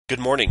Good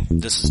morning.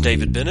 This is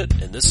David Bennett,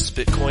 and this is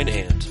Bitcoin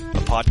And,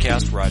 a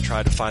podcast where I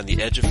try to find the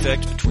edge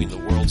effect between the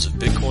worlds of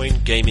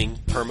Bitcoin, gaming,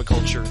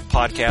 permaculture,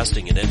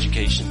 podcasting, and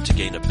education to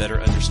gain a better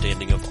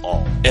understanding of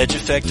all. Edge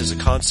effect is a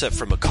concept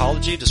from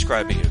ecology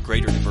describing a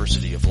greater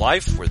diversity of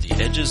life where the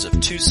edges of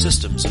two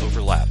systems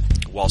overlap.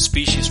 While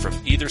species from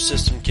either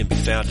system can be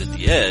found at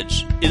the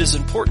edge, it is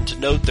important to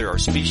note there are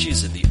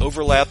species in the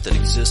overlap that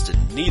exist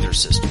in neither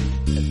system,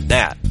 and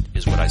that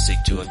is what I seek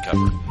to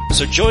uncover.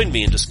 So join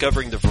me in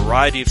discovering the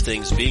variety of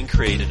things being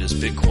created as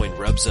Bitcoin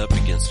rubs up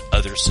against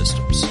other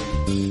systems.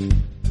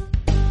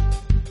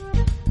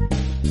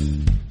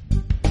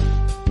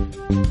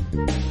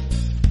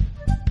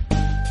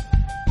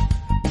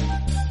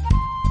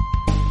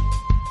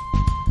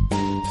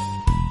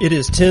 It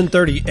is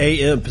 10:30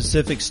 a.m.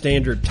 Pacific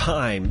Standard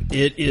Time.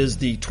 It is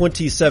the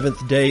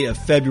 27th day of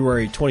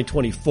February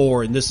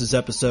 2024, and this is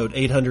episode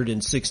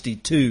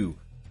 862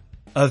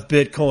 of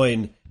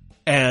Bitcoin.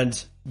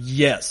 And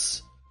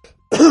yes,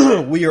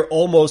 we are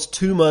almost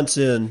 2 months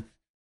in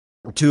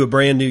to a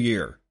brand new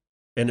year.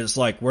 And it's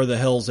like, where the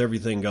hell's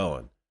everything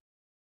going?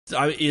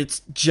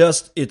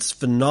 It's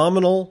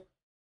phenomenal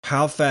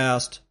how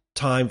fast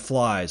time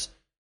flies.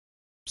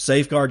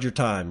 Safeguard your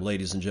time,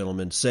 ladies and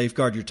gentlemen.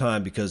 Safeguard your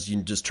time, because you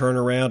can just turn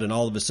around and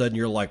all of a sudden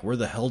you're like, where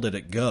the hell did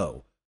it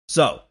go?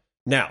 So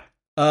now,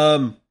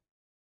 let's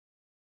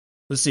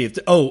see if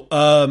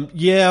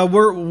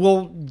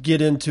we'll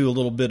get into a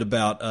little bit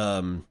about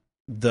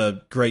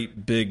the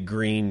great big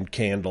green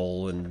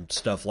candle and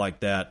stuff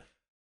like that.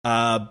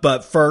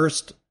 But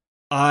first,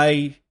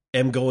 I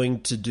am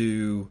going to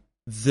do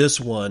this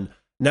one.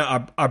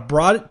 Now, I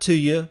brought it to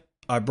you.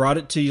 I brought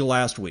it to you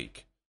last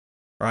week.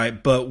 All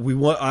right, but we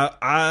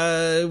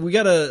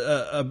got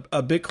a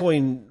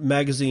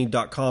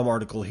BitcoinMagazine.com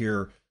article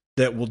here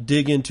that will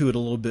dig into it a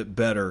little bit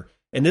better.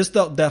 And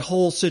that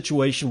whole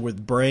situation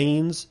with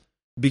Brains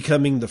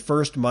becoming the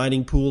first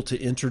mining pool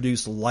to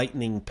introduce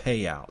Lightning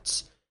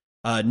payouts.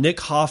 Nick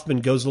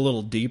Hoffman goes a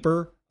little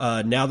deeper.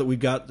 Now that we've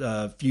got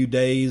a few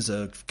days,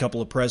 a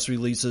couple of press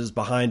releases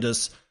behind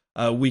us,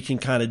 we can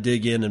kind of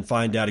dig in and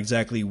find out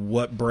exactly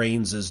what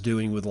Brains is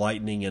doing with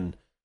Lightning and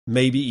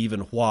maybe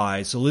even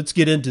why. So let's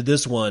get into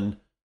this one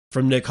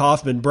from Nick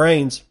Hoffman.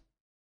 Brains,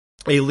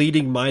 a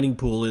leading mining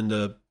pool in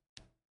the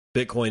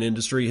Bitcoin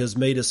industry, has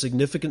made a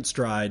significant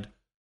stride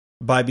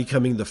by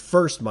becoming the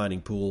first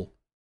mining pool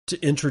to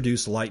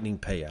introduce Lightning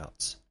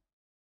payouts.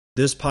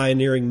 This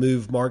pioneering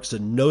move marks a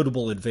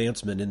notable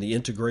advancement in the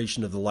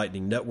integration of the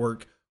Lightning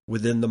Network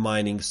within the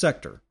mining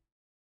sector.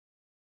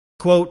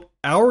 Quote,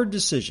 "Our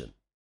decision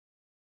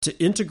to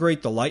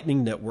integrate the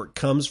Lightning Network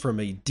comes from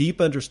a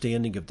deep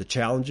understanding of the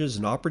challenges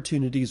and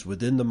opportunities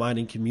within the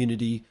mining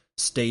community,"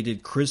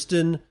 stated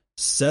Kristen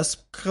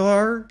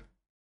Seskar,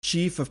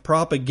 chief of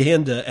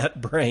propaganda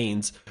at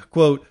Brains.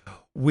 Quote,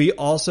 "We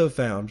also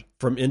found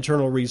from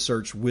internal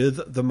research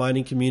with the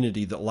mining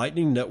community that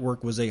Lightning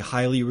Network was a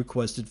highly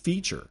requested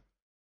feature.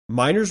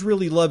 Miners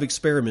really love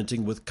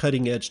experimenting with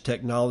cutting-edge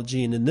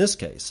technology, and in this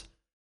case,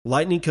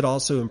 Lightning could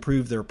also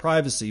improve their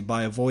privacy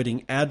by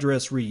avoiding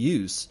address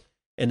reuse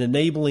and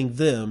enabling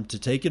them to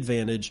take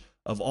advantage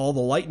of all the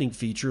Lightning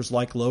features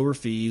like lower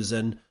fees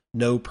and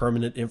no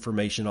permanent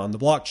information on the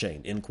blockchain,"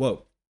 end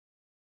quote.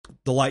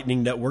 The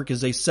Lightning Network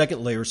is a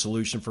second-layer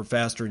solution for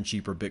faster and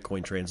cheaper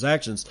Bitcoin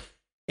transactions,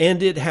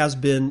 and it has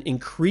been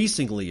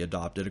increasingly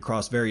adopted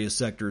across various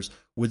sectors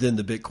within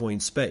the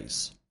Bitcoin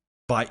space.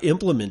 By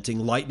implementing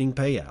Lightning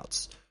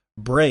payouts,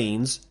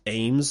 Brains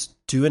aims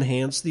to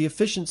enhance the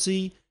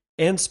efficiency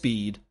and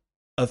speed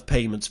of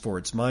payments for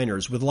its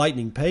miners. With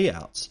Lightning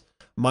payouts,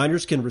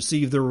 miners can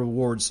receive their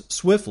rewards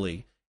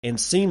swiftly and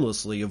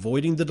seamlessly,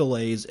 avoiding the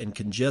delays and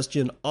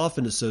congestion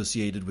often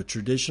associated with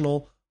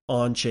traditional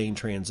on-chain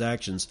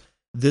transactions.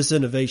 This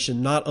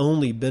innovation not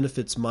only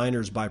benefits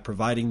miners by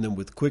providing them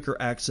with quicker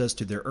access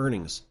to their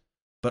earnings,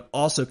 but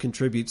also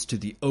contributes to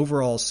the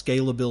overall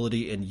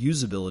scalability and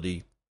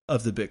usability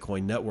of the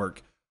Bitcoin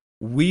network.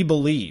 We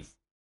believe,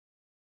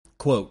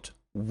 quote,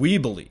 "We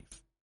believe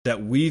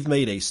that we've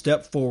made a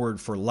step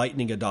forward for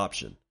Lightning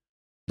adoption.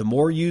 The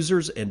more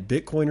users and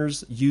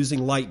Bitcoiners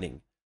using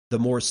Lightning, the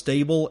more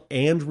stable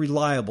and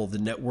reliable the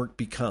network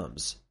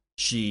becomes,"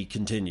 she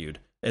continued.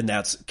 And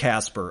that's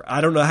Casper. I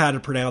don't know how to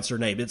pronounce her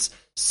name. It's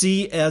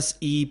Sepcsar.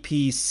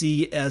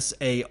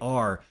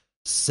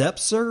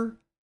 Sepser?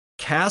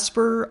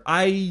 Casper?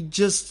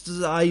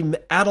 I'm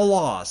at a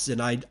loss,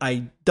 and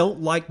I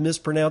don't like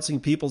mispronouncing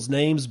people's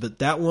names, but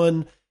that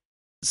one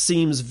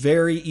seems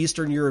very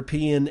Eastern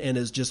European and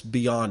is just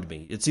beyond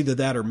me. It's either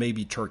that or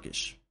maybe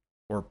Turkish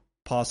or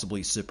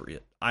possibly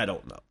Cypriot. I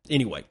don't know.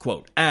 Anyway,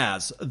 quote,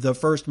 "As the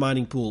first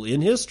mining pool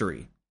in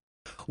history,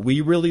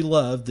 we really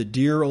love the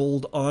dear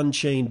old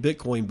on-chain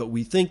Bitcoin, but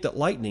we think that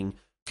Lightning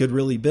could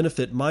really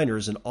benefit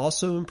miners and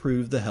also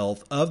improve the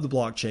health of the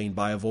blockchain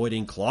by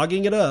avoiding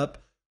clogging it up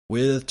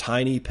with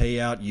tiny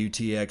payout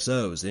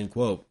UTXOs," end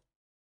quote.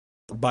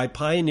 By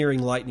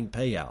pioneering Lightning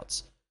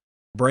payouts,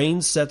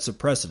 Brains sets a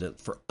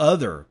precedent for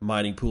other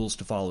mining pools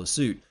to follow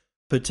suit,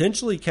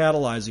 potentially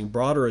catalyzing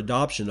broader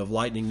adoption of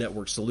Lightning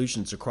Network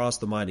solutions across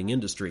the mining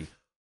industry.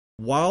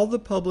 while the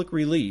public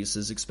release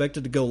is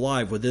expected to go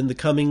live within the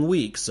coming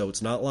weeks, so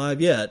it's not live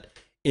yet,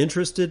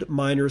 interested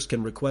miners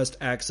can request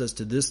access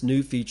to this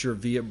new feature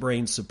via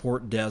Brains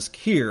support desk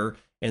here,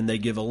 and they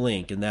give a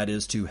link, and that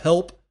is to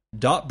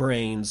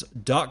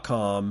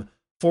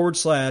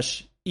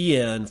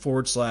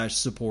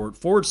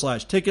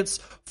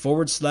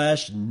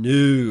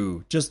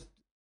help.brains.com/en/support/tickets/new. Just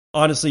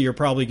honestly, you're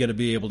probably going to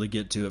be able to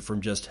get to it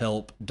from just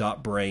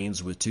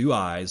help.brains with 2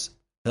 eyes,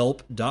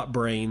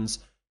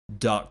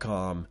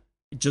 help.brains.com.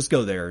 Just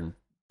go there, and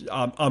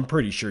I'm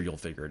pretty sure you'll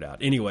figure it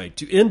out. Anyway,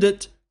 to end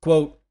it,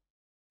 quote,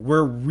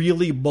 "We're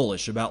really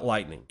bullish about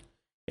Lightning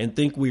and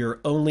think we are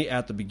only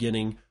at the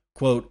beginning.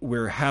 Quote,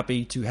 we're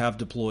happy to have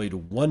deployed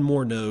one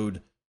more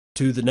node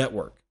to the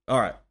network." All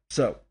right,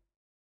 so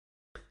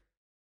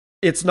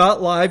it's not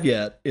live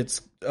yet.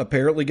 It's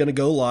apparently going to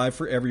go live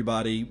for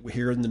everybody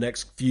here in the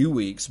next few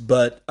weeks.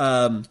 But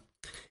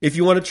if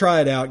you want to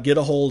try it out, get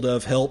a hold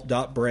of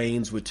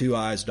help.brains with 2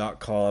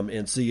 eyes.com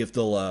and see if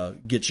they'll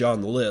get you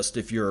on the list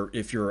if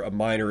you're a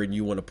miner and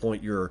you want to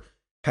point your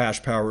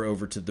hash power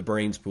over to the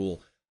Brains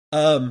pool.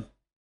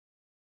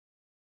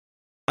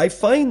 I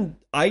find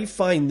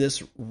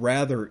this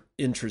rather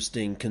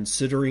interesting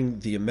considering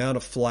the amount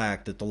of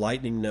flack that the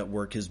Lightning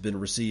Network has been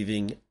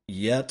receiving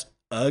yet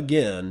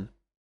again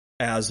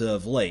as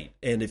of late.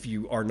 And if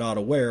you are not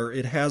aware,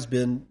 it has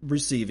been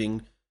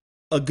receiving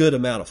a good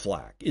amount of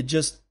flack. It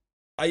just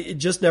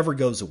never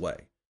goes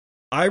away.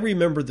 I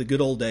remember the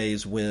good old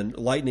days when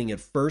Lightning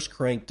had first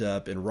cranked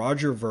up and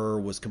Roger Ver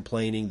was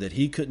complaining that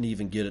he couldn't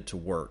even get it to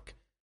work.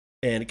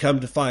 And come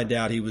to find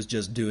out he was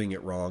just doing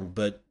it wrong.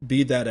 But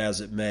be that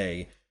as it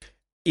may,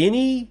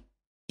 any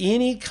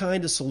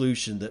kind of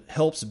solution that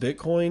helps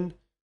Bitcoin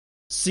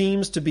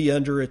seems to be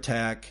under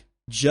attack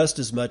just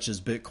as much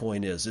as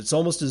Bitcoin is. It's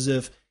almost as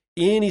if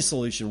any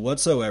solution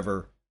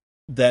whatsoever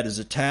that is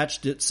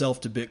attached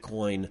itself to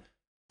Bitcoin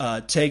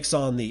takes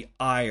on the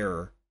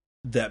ire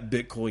that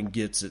Bitcoin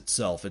gets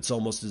itself. It's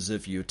almost as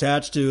if you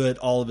attach to it,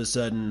 all of a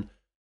sudden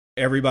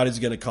everybody's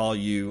going to call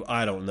you,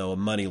 I don't know, a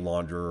money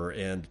launderer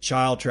and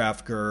child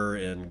trafficker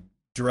and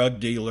drug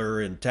dealer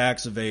and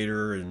tax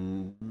evader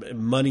and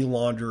money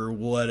launderer,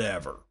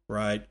 whatever,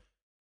 right?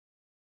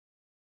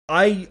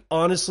 I'm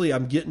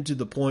getting to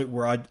the point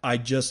where I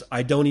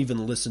don't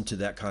even listen to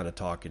that kind of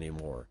talk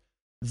anymore.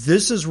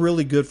 This is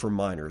really good for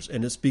miners,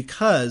 and it's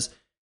because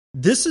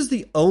this is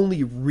the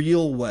only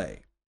real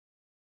way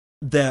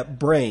that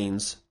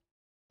Brains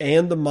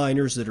and the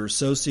miners that are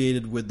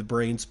associated with the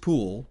Brains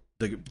pool,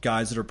 the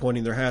guys that are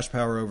pointing their hash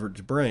power over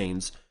to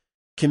Brains,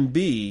 can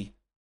be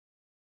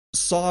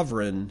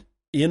sovereign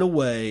in a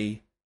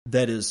way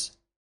that is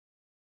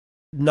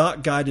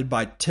not guided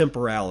by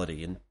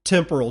temporality. And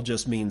temporal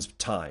just means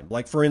time.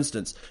 Like, for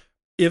instance,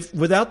 if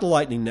without the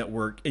Lightning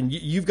Network and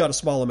you've got a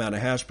small amount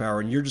of hash power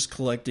and you're just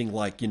collecting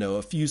like,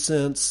 a few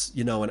cents,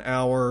 an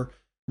hour,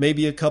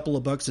 maybe a couple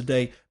of bucks a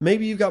day,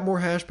 maybe you've got more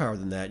hash power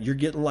than that. You're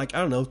getting like,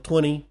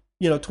 20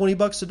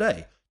 bucks a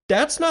day.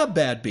 That's not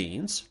bad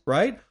beans,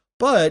 right?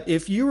 But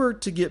if you were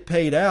to get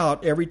paid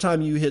out every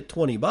time you hit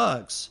 20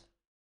 bucks,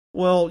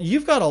 well,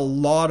 you've got a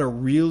lot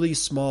of really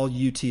small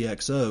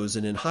UTXOs,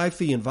 and in high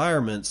fee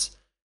environments,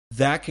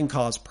 that can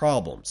cause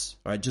problems.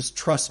 All right, just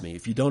trust me.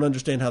 If you don't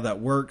understand how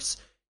that works,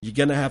 you're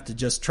going to have to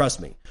just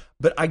trust me.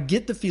 But I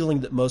get the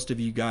feeling that most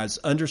of you guys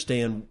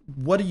understand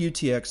what a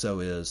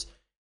UTXO is,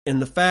 and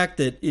the fact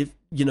that if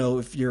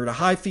you're in a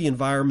high fee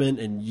environment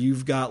and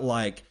you've got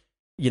like,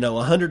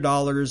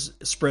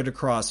 $100 spread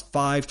across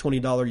 5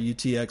 $20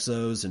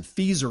 UTXOs and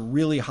fees are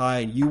really high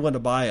and you want to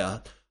buy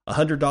a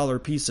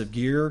 $100 piece of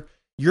gear,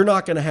 you're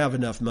not going to have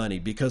enough money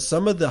because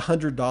some of the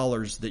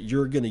 $100 that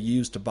you're going to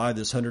use to buy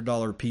this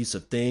 $100 piece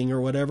of thing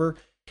or whatever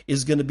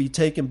is going to be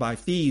taken by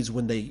fees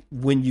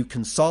when you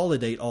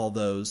consolidate all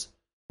those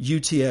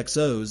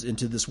UTXOs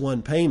into this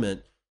one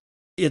payment.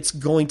 It's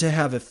going to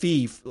have a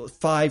fee,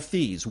 5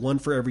 fees, one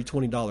for every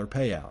 $20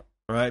 payout,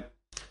 right?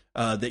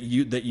 That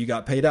you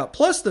got paid out,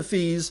 plus the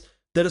fees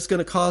that it's going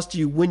to cost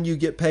you when you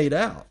get paid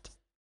out,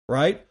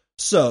 right?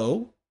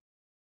 So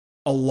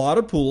a lot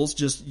of pools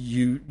just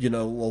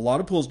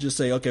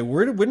say, okay,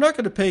 we're not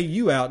going to pay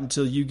you out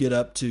until you get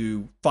up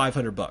to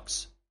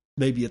 $500,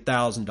 maybe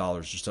 $1,000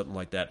 or something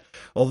like that.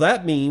 Well,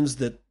 that means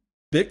that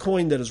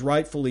Bitcoin that is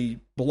rightfully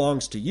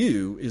belongs to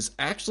you is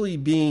actually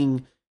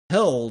being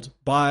held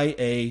by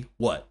a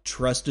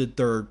trusted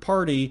third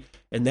party,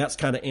 and that's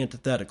kind of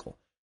antithetical.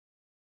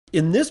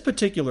 In this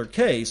particular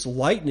case,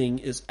 Lightning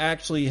is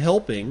actually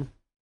helping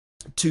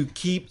to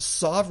keep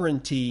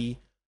sovereignty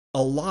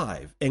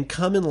alive and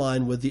come in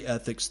line with the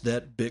ethics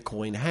that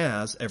Bitcoin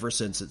has ever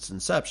since its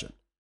inception,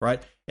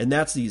 right? And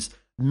that's these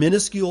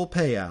minuscule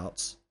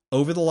payouts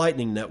over the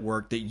Lightning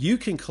Network that you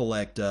can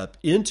collect up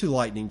into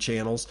Lightning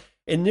channels.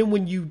 And then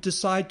when you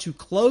decide to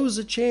close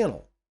a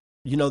channel,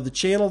 the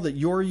channel that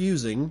you're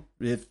using,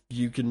 if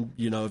you can,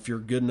 if you're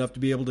good enough to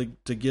be able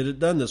to get it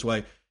done this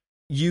way,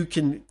 you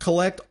can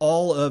collect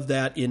all of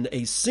that in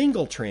a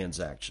single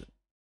transaction.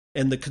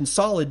 And the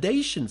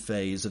consolidation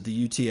phase of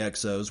the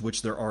UTXOs,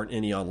 which there aren't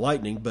any on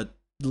Lightning, but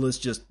let's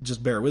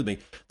just bear with me.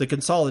 The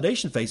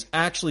consolidation phase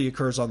actually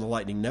occurs on the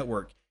Lightning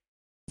Network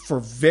for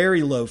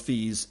very low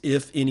fees,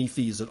 if any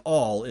fees at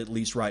all, at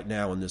least right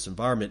now in this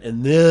environment.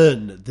 And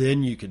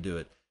then you can do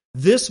it.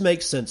 This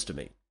makes sense to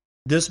me.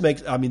 This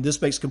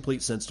makes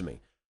complete sense to me.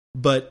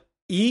 But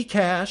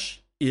eCash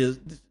is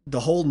the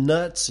whole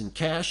nuts and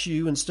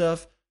cashew and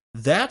stuff.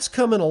 That's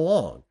coming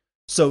along.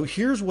 So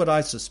here's what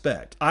I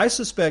suspect. I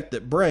suspect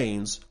that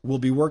Brains will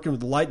be working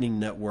with the Lightning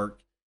Network,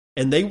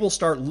 and they will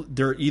start,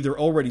 they're either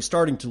already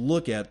starting to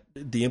look at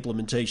the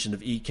implementation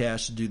of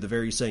eCash to do the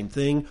very same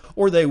thing,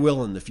 or they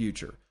will in the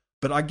future.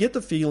 But I get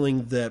the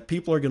feeling that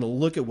people are going to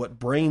look at what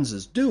Brains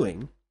is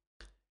doing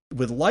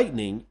with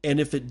Lightning, and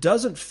if it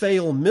doesn't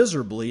fail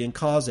miserably and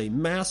cause a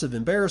massive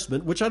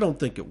embarrassment, which I don't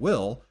think it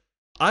will,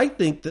 I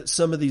think that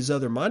some of these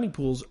other mining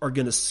pools are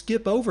going to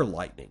skip over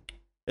Lightning,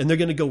 and they're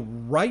going to go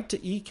right to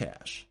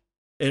eCash.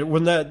 And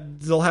when that,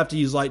 they'll have to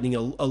use Lightning a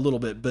little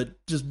bit, but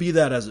just be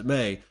that as it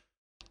may,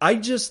 I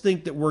just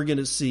think that we're going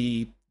to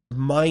see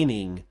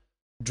mining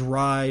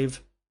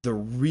drive the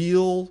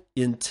real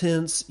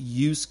intense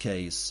use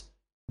case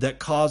that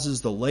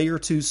causes the layer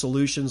 2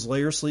 solutions,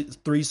 layer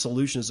 3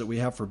 solutions that we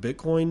have for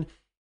Bitcoin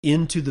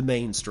into the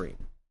mainstream.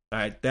 All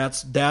right,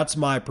 that's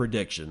my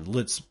prediction.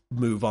 Let's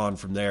move on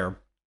from there.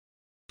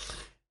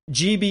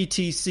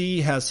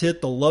 GBTC has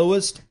hit the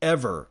lowest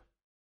ever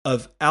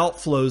of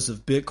outflows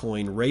of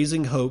Bitcoin,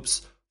 raising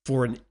hopes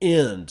for an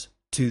end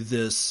to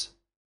this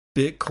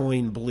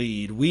Bitcoin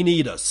bleed. We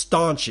need a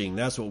staunching.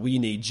 That's what we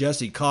need.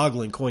 Jesse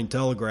Coughlin,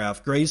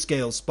 Cointelegraph.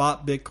 Grayscale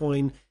spot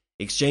Bitcoin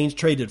exchange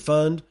traded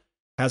fund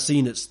has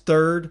seen its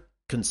third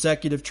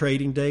consecutive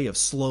trading day of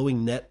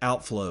slowing net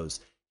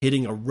outflows,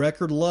 hitting a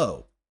record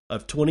low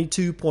of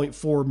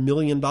 $22.4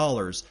 million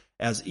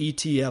as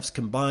ETFs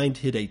combined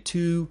hit a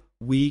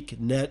 2-week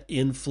net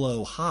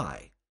inflow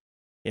high.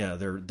 Yeah,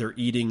 they're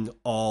eating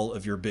all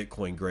of your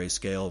Bitcoin,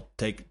 Grayscale.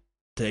 Take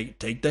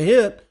the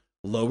hit.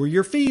 Lower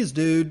your fees,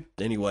 dude.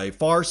 Anyway,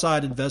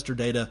 Farside investor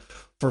data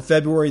for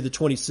February the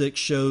 26th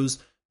shows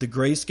the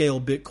Grayscale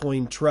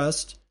Bitcoin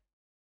Trust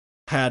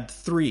had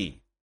 3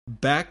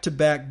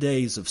 back-to-back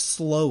days of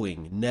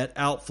slowing net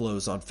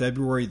outflows on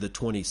February the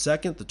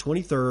 22nd, the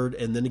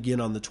 23rd, and then again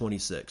on the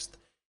 26th.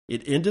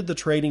 It ended the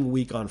trading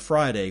week on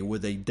Friday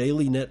with a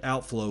daily net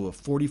outflow of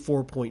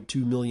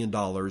 $44.2 million,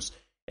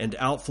 and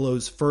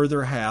outflows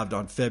further halved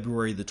on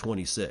February the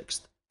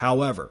 26th.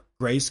 However,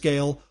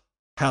 Grayscale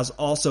has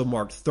also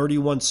marked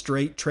 31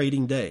 straight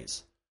trading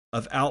days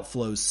of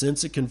outflows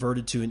since it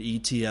converted to an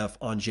ETF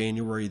on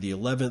January the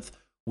 11th,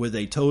 with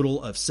a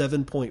total of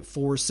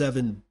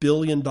 $7.47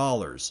 billion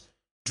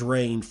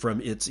drained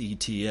from its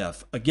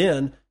ETF.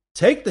 Again,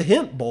 take the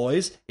hint,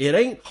 boys. It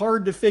ain't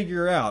hard to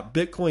figure out.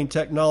 Bitcoin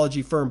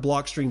technology firm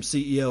Blockstream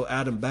CEO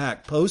Adam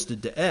Back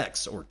posted to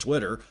X, or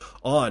Twitter,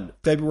 on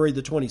February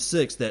the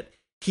 26th that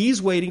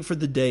he's waiting for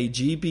the day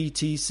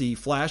GBTC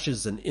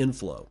flashes an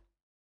inflow.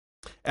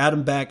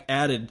 Adam Back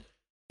added,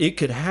 it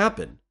could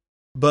happen,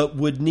 but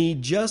would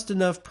need just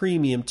enough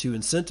premium to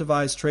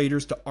incentivize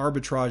traders to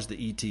arbitrage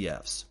the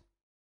ETFs.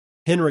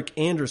 Henrik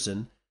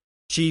Anderson,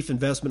 chief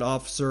investment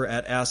officer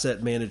at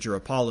asset manager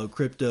Apollo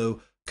Crypto,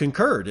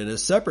 concurred in a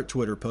separate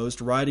Twitter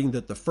post, writing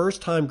that the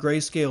first time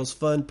Grayscale's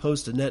fund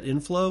posts a net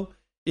inflow,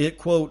 it,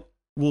 quote,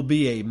 will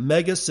be a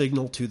mega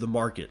signal to the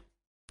market.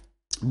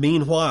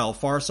 Meanwhile,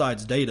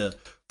 Farside's data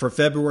for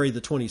February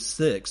the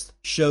 26th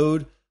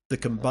showed the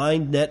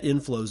combined net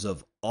inflows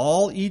of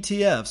all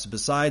ETFs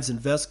besides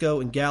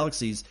Invesco and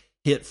Galaxy's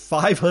hit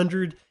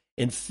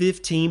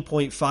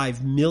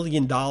 $515.5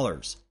 million.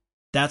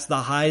 That's the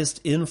highest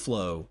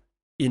inflow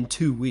in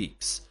 2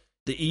 weeks.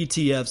 The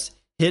ETFs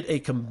hit a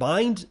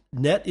combined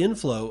net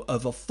inflow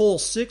of a full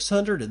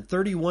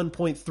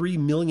 $631.3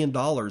 million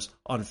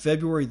on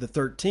February the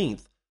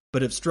 13th,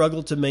 but have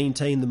struggled to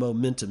maintain the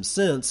momentum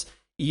since,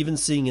 even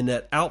seeing a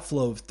net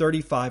outflow of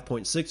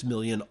 $35.6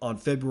 million on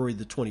February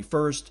the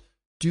 21st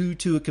due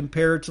to a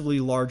comparatively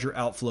larger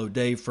outflow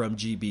day from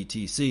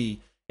GBTC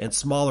and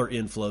smaller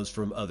inflows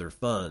from other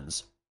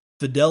funds.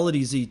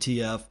 Fidelity's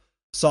ETF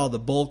saw the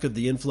bulk of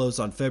the inflows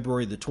on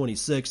February the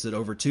 26th at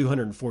over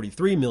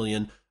 $243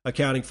 million,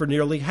 accounting for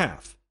nearly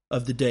half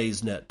of the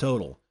day's net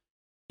total.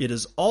 It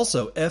is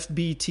also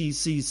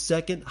FBTC's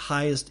second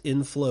highest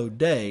inflow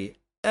day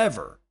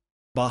ever,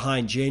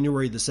 behind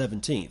January the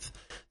 17th.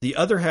 The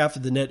other half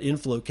of the net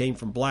inflow came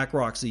from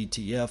BlackRock's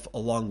ETF,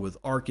 along with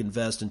ARK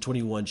Invest and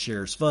 21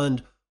 Shares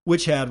Fund,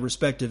 which had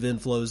respective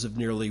inflows of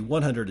nearly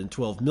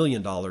 $112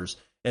 million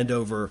and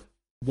over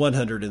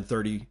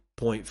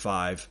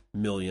 $130.5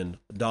 million.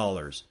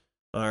 All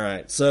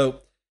right, so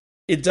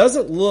it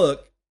doesn't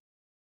look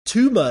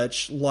too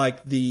much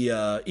like the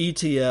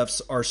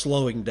ETFs are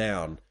slowing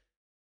down.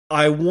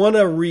 I want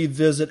to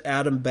revisit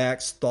Adam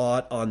Back's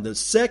thought on the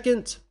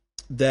second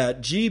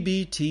that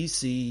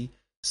GBTC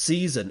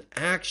sees an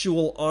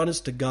actual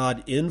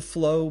honest-to-God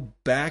inflow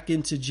back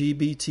into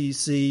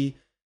GBTC,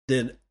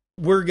 then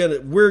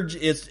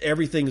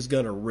everything's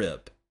gonna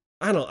rip.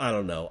 I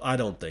don't know. I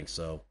don't think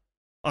so.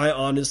 I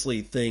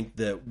honestly think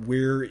that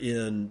we're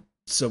in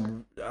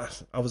some,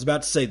 I was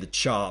about to say the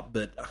chop,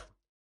 but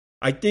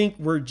I think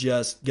we're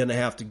just going to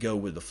have to go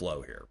with the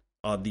flow here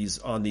on these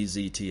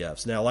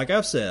ETFs. Now, like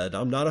I've said,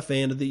 I'm not a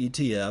fan of the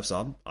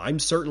ETFs. I'm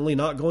certainly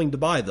not going to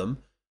buy them.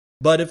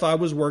 But if I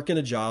was working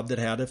a job that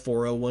had a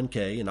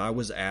 401k and I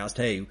was asked,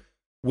 hey,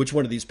 which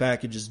one of these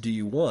packages do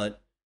you want?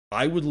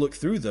 I would look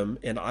through them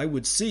and I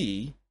would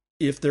see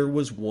if there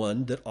was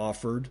one that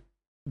offered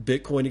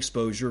Bitcoin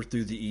exposure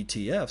through the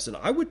ETFs, and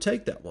I would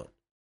take that one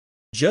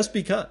just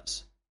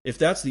because if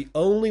that's the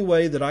only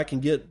way that I can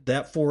get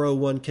that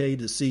 401k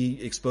to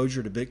see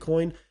exposure to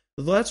Bitcoin,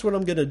 that's what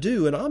I'm going to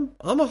do. And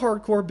I'm a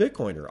hardcore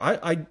Bitcoiner.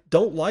 I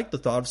don't like the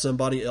thought of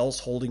somebody else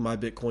holding my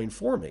Bitcoin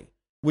for me,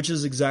 which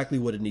is exactly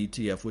what an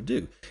ETF would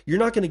do. You're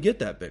not going to get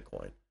that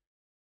Bitcoin.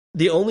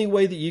 The only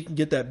way that you can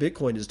get that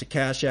Bitcoin is to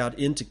cash out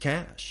into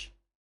cash.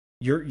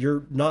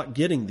 You're not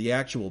getting the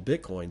actual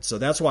Bitcoin. So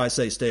that's why I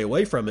say stay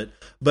away from it.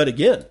 But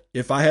again,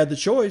 if I had the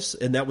choice,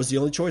 and that was the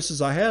only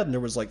choices I had, and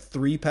there was like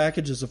 3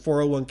 packages of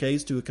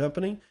 401ks to a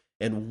company,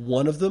 and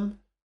one of them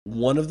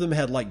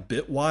had like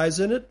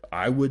Bitwise in it,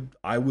 I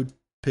would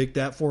pick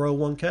that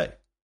 401k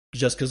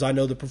just because I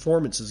know the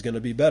performance is going to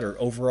be better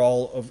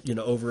overall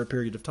over a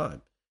period of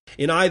time.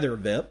 In either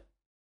event,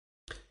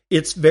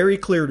 it's very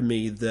clear to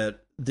me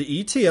that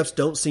the ETFs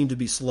don't seem to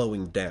be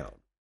slowing down.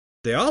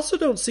 They also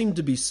don't seem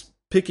to be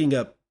picking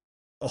up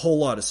a whole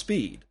lot of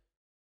speed.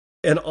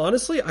 And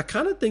honestly, I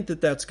kind of think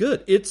that that's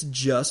good. It's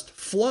just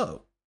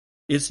flow.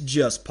 It's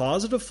just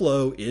positive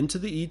flow into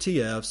the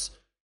ETFs.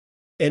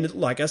 And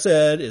like I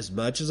said, as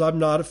much as I'm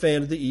not a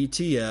fan of the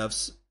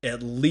ETFs,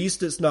 at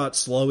least it's not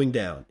slowing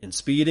down and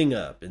speeding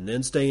up and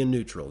then staying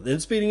neutral, then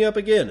speeding up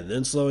again and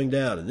then slowing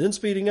down and then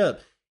speeding up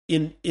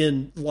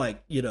in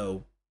like,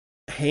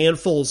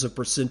 handfuls of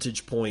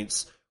percentage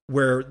points,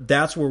 where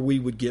that's where we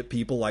would get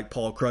people like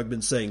Paul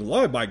Krugman saying,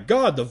 oh my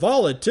God, the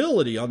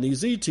volatility on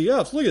these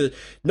ETFs, look at it.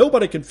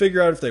 Nobody can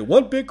figure out if they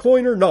want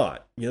Bitcoin or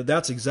not.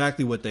 That's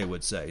exactly what they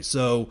would say.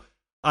 So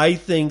I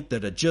think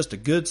that just a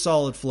good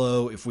solid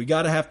flow, if we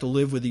got to have to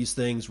live with these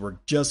things, we're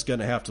just going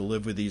to have to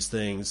live with these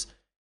things.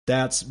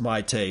 That's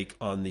my take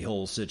on the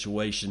whole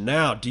situation.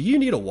 Now, do you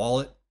need a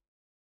wallet?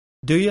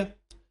 Do you?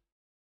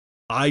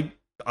 I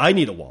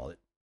need a wallet.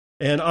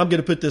 And I'm going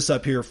to put this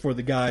up here for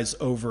the guys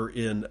over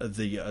in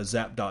the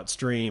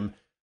Zap.stream.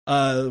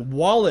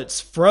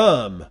 Wallets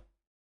from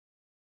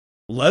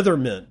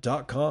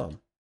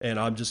Leathermint.com. And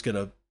I'm just going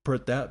to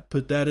put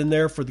that in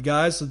there for the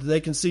guys so that they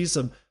can see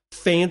some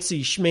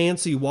fancy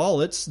schmancy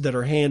wallets that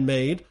are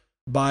handmade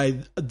by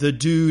the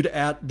dude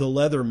at the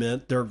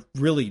Leathermint. They're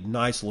really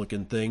nice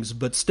looking things.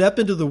 But step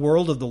into the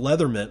world of the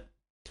Leathermint,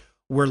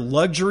 where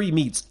luxury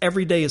meets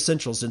everyday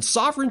essentials and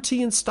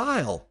sovereignty and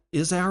style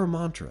is our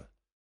mantra.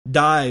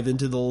 Dive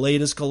into the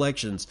latest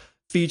collections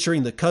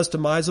featuring the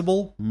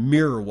customizable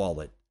Mirror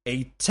Wallet,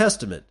 a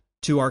testament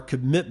to our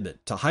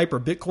commitment to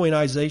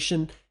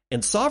hyper-Bitcoinization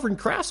and sovereign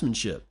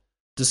craftsmanship.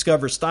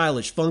 Discover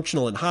stylish,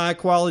 functional, and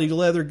high-quality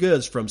leather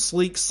goods from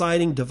sleek,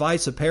 signing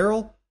device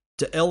apparel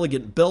to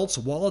elegant belts,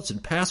 wallets,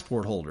 and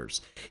passport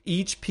holders.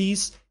 Each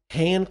piece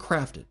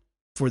handcrafted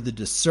for the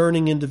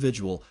discerning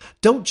individual.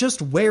 Don't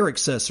just wear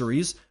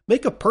accessories.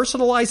 Make a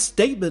personalized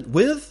statement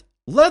with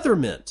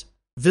Leathermint.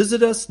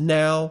 Visit us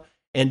now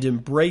and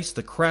embrace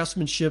the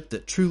craftsmanship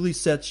that truly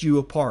sets you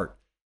apart.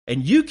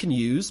 And you can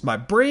use my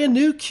brand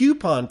new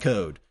coupon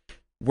code.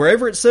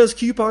 Wherever it says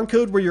coupon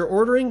code where you're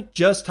ordering,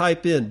 just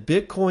type in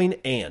Bitcoin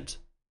and.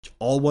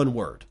 All one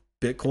word,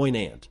 Bitcoin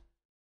and.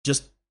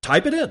 Just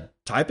type it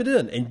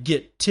in and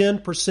get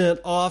 10%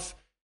 off.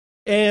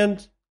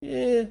 And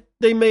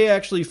they may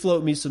actually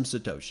float me some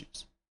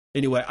Satoshis.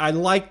 Anyway, I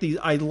like the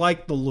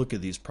look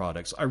of these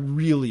products. I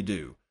really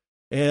do.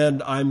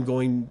 And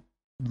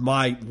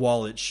my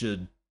wallet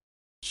should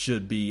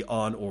be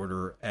on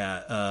order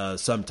at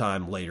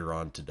sometime later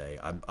on today.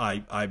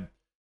 I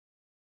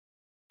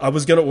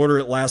was going to order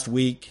it last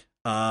week,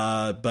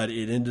 but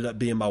it ended up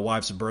being my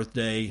wife's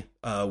birthday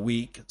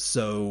week,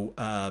 so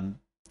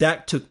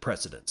that took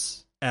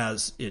precedence,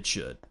 as it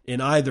should.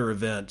 In either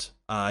event,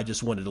 I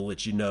just wanted to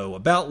let you know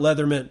about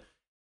Leathermint.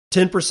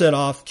 10%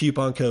 off,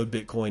 coupon code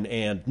Bitcoin.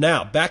 And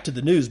now back to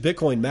the news.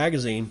 Bitcoin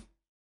Magazine.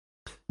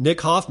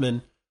 Nick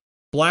Hoffman.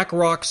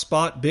 BlackRock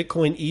spot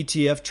Bitcoin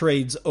ETF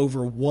trades over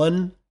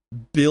 $1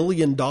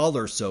 billion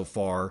so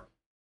far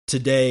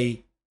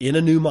today in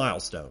a new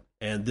milestone.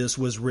 And this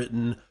was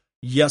written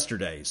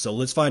yesterday. So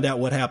let's find out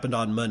what happened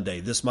on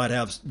Monday. This might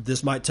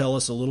tell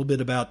us a little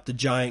bit about the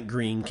giant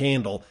green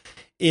candle.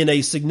 In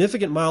a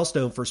significant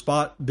milestone for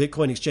spot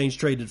Bitcoin exchange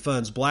traded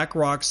funds,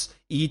 BlackRock's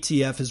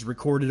ETF has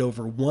recorded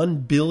over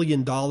 $1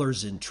 billion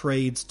in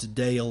trades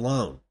today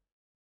alone.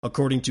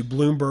 According to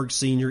Bloomberg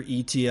senior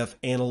ETF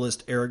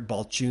analyst Eric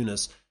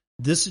Balchunas,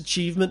 this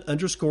achievement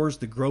underscores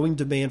the growing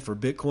demand for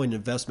Bitcoin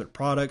investment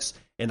products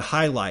and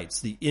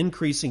highlights the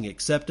increasing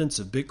acceptance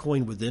of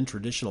Bitcoin within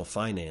traditional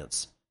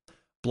finance.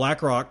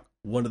 BlackRock,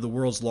 one of the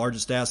world's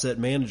largest asset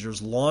managers,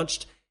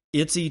 launched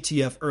its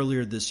ETF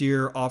earlier this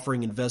year,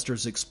 offering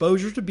investors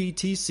exposure to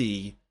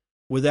BTC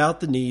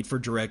without the need for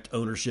direct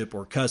ownership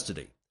or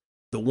custody.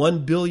 The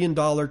 $1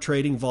 billion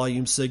trading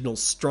volume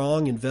signals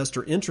strong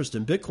investor interest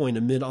in Bitcoin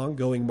amid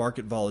ongoing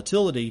market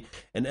volatility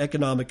and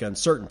economic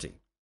uncertainty.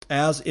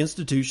 As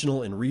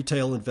institutional and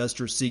retail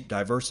investors seek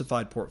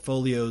diversified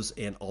portfolios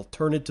and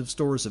alternative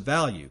stores of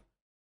value,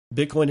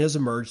 Bitcoin has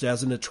emerged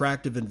as an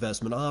attractive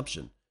investment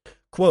option.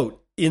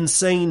 Quote,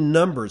 insane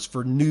numbers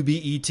for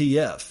newbie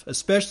ETF,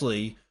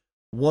 especially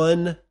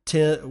one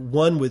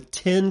with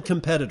 10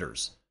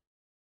 competitors,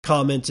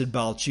 commented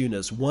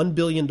Balchunas. $1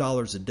 billion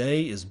a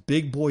day is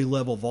big boy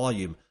level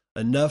volume,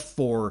 enough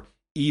for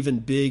even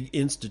big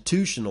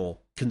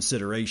institutional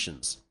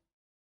considerations.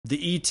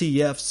 The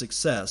ETF's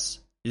success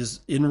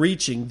is in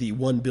reaching the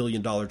 $1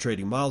 billion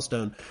trading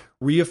milestone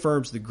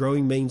reaffirms the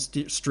growing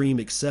mainstream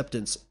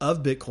acceptance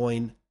of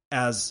Bitcoin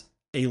as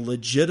a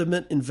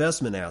legitimate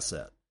investment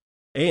asset.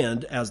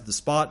 And as the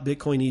spot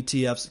Bitcoin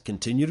ETFs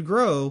continue to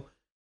grow,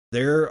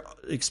 they're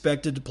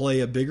expected to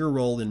play a bigger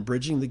role in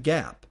bridging the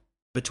gap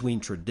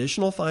between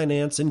traditional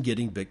finance and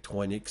getting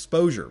Bitcoin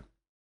exposure.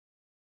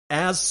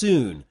 As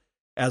soon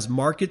as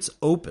markets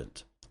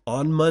opened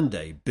on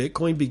Monday,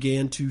 Bitcoin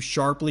began to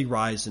sharply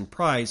rise in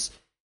price,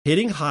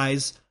 hitting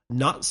highs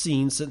not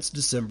seen since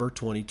December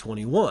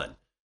 2021.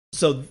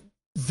 So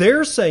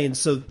they're saying,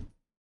 so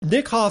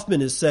Nick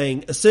Hoffman is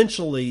saying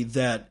essentially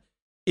that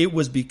it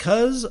was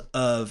because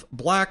of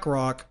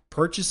BlackRock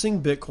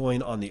purchasing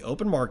Bitcoin on the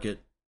open market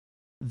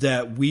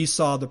that we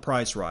saw the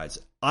price rise.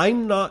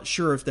 I'm not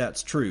sure if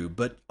that's true,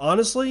 but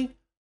honestly,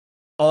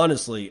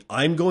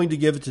 I'm going to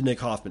give it to Nick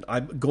Hoffman.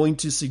 I'm going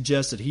to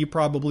suggest that he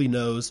probably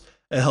knows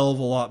a hell of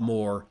a lot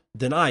more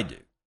than I do,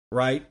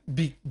 right?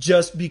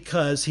 Just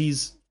because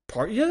he's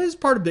part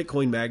of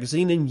Bitcoin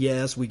Magazine, and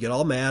yes, we get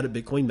all mad at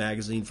Bitcoin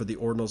Magazine for the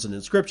ordinals and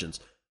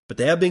inscriptions, but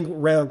they have been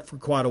around for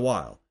quite a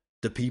while.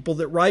 The people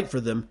that write for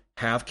them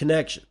have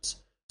connections.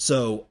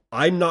 So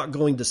I'm not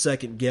going to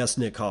second guess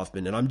Nick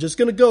Hoffman, and I'm just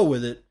going to go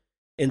with it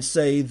and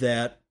say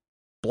that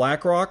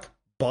BlackRock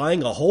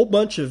buying a whole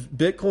bunch of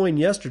Bitcoin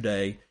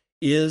yesterday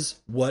is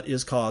what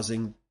is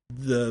causing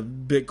the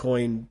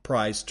Bitcoin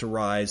price to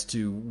rise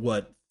to,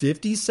 what,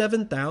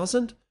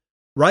 57,000?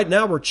 Right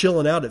now we're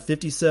chilling out at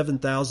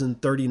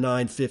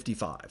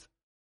 57,039.55.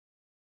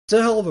 It's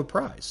a hell of a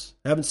price.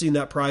 Haven't seen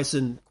that price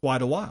in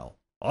quite a while,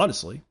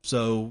 honestly.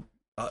 So,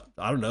 I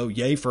don't know,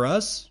 yay for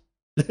us?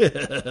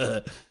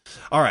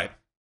 All right.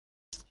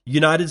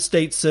 United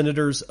States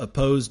senators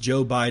oppose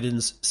Joe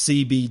Biden's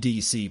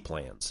CBDC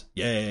plans.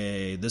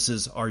 Yay. This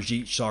is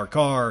Arjit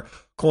Sarkar,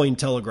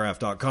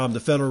 Cointelegraph.com.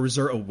 The Federal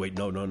Reserve. Oh, wait,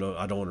 no.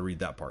 I don't want to read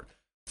that part.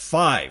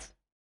 Five,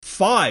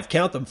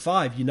 count them,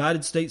 5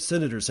 United States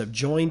senators have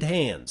joined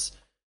hands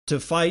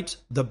to fight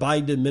the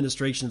Biden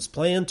administration's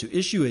plan to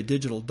issue a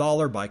digital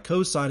dollar by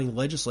co-signing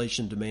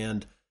legislation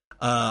demand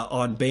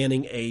on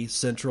banning a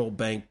central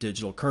bank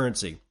digital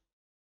currency.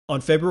 On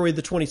February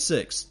the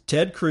 26th,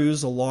 Ted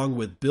Cruz, along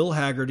with Bill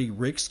Hagerty,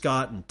 Rick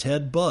Scott, and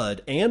Ted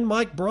Budd, and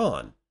Mike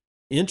Braun,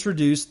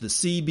 introduced the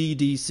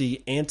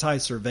CBDC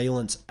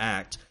Anti-Surveillance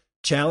Act,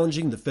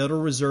 challenging the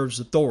Federal Reserve's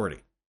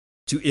authority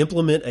to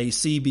implement a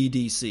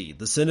CBDC.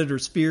 The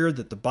senators fear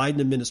that the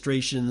Biden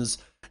administration's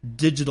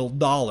digital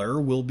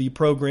dollar will be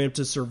programmed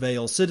to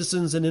surveil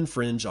citizens and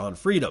infringe on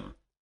freedom.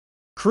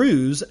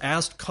 Cruz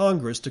asked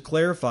Congress to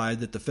clarify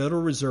that the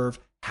Federal Reserve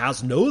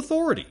has no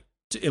authority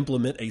to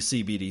implement a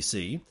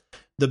CBDC.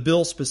 The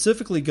bill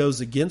specifically goes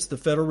against the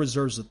Federal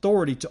Reserve's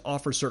authority to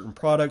offer certain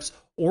products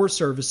or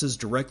services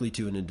directly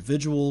to an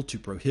individual, to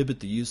prohibit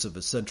the use of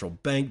a central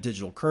bank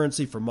digital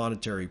currency for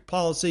monetary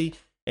policy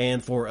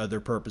and for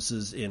other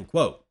purposes, end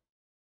quote.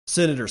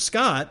 Senator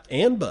Scott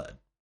and Budd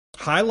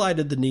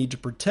highlighted the need to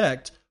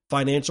protect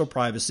financial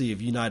privacy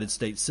of United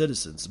States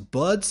citizens.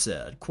 Budd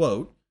said,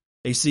 quote,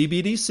 a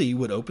CBDC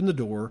would open the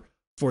door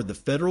for the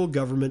federal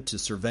government to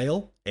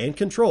surveil and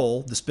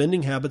control the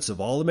spending habits of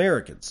all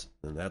Americans,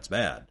 and that's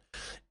bad.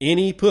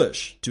 Any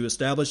push to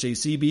establish a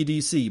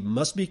CBDC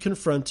must be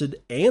confronted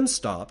and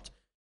stopped,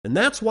 and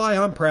that's why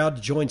I'm proud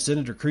to join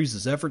Senator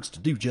Cruz's efforts to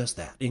do just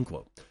that, end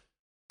quote.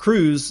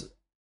 Cruz's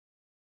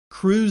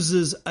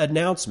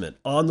announcement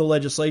on the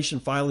legislation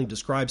filing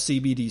describes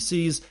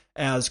CBDCs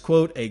as,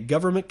 quote, a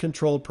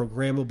government-controlled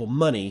programmable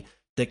money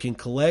that can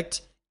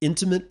collect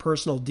intimate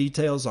personal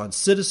details on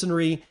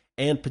citizenry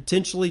and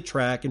potentially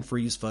track and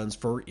freeze funds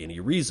for any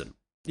reason.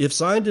 If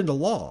signed into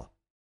law,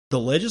 the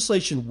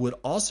legislation would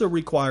also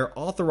require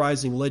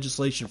authorizing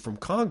legislation from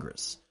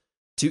Congress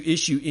to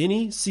issue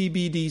any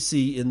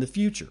CBDC in the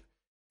future.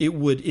 It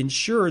would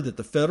ensure that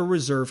the Federal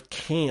Reserve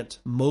can't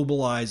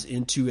mobilize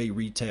into a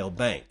retail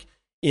bank.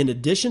 In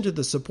addition to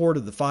the support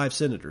of the 5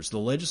 senators, the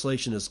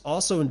legislation is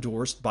also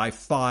endorsed by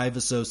 5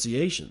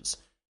 associations,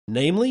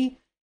 namely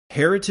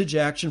Heritage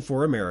Action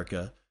for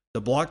America,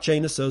 the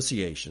Blockchain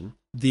Association,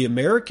 the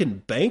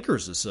American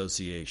Bankers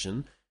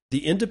Association,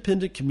 the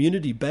Independent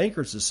Community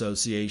Bankers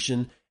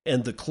Association,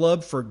 and the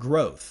Club for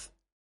Growth.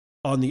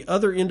 On the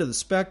other end of the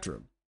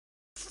spectrum,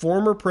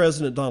 former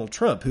President Donald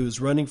Trump, who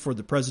is running for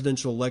the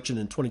presidential election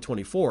in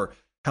 2024,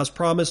 has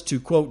promised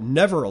to, quote,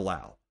 never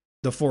allow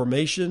the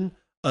formation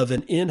of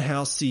an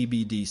in-house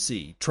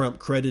CBDC. Trump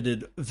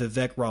credited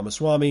Vivek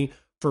Ramaswamy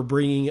for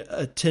bringing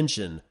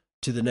attention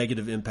to the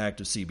negative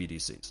impact of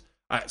CBDCs.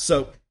 All right,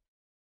 so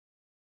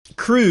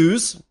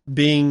Cruz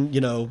being,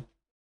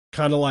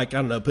 kind of like,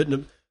 I don't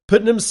know,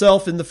 putting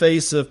himself in the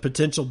face of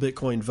potential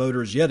Bitcoin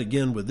voters yet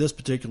again with this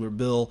particular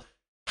bill.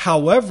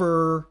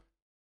 However,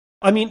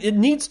 I mean, it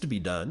needs to be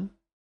done.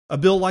 A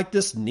bill like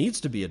this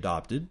needs to be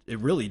adopted. It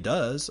really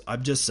does.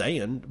 I'm just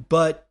saying.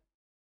 But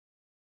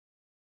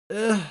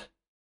the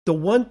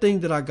one thing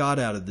that I got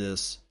out of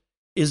this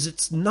is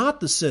it's not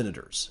the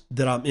senators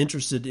that I'm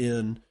interested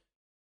in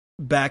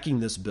backing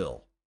this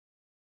bill.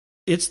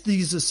 It's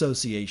these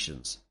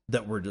associations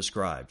that were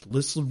described.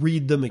 Let's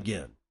read them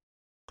again.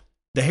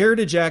 The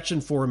Heritage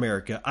Action for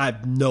America, I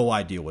have no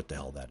idea what the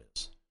hell that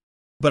is.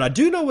 But I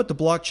do know what the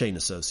Blockchain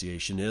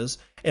Association is,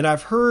 and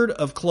I've heard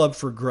of Club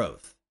for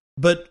Growth.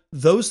 But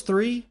those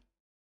three,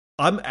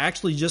 I'm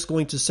actually just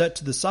going to set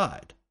to the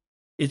side.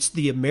 It's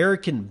the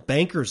American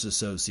Bankers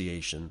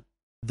Association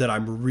that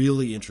I'm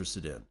really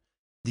interested in.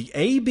 The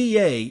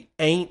ABA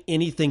ain't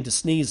anything to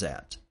sneeze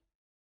at.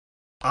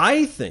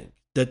 I think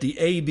that the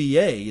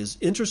ABA is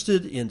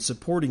interested in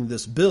supporting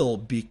this bill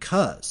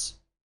because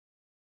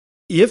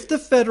if the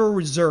Federal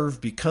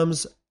Reserve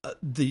becomes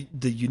the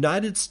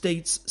United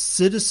States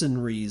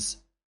citizenry's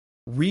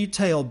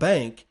retail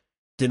bank,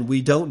 then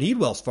we don't need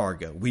Wells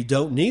Fargo. We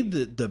don't need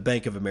the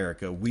Bank of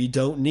America. We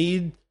don't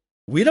need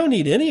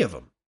any of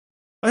them.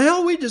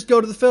 Hell, we just go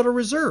to the Federal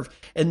Reserve.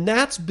 And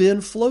that's been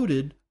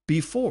floated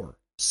before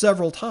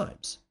several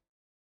times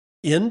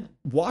in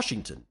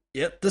Washington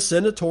at the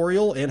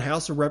senatorial and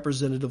House of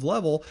Representative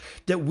level,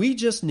 that we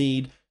just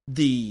need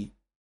the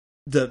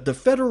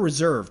Federal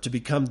Reserve to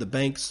become the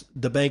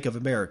Bank of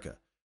America.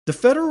 The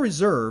Federal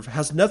Reserve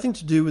has nothing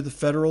to do with the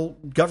federal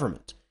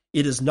government.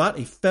 It is not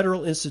a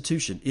federal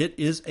institution. It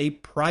is a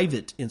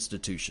private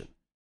institution.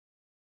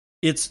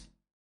 It's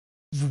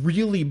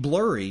really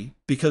blurry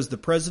because the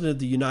President of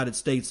the United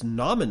States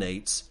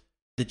nominates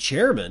the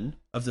chairman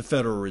of the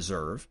Federal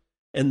Reserve,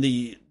 and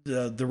the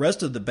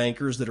rest of the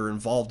bankers that are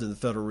involved in the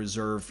Federal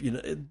Reserve,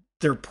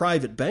 they're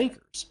private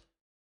bankers,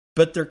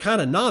 but they're kind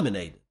of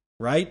nominated.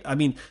 Right? I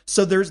mean,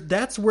 so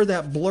that's where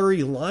that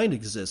blurry line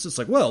exists. It's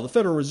like, well, the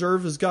Federal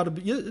Reserve has got to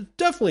be,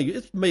 definitely,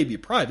 it may be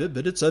private,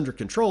 but it's under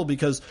control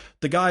because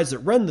the guys that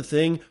run the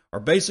thing are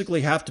basically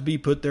have to be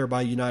put there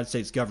by the United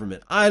States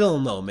government. I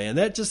don't know, man.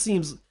 That just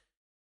seems,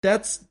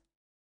 that's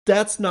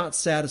not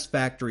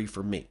satisfactory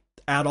for me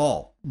at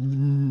all.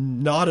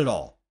 Not at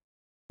all.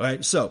 All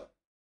right. So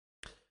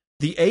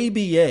the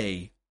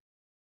ABA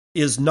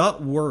is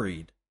not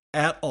worried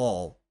at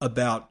all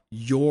about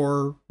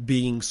your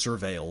being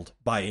surveilled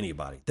by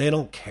anybody. They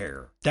don't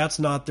care. That's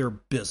not their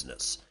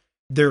business.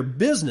 Their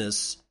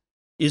business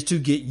is to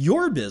get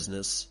your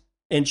business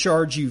and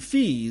charge you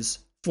fees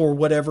for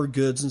whatever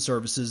goods and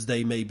services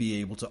they may be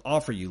able to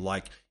offer you,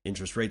 like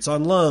interest rates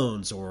on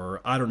loans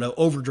or, I don't know,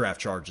 overdraft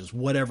charges,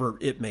 whatever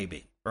it may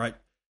be, right?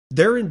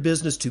 They're in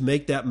business to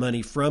make that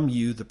money from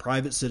you, the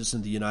private citizen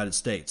of the United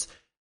States.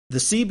 The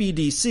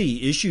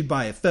CBDC issued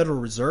by a Federal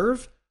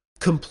Reserve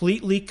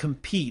completely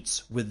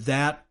competes with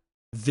that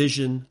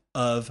vision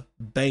of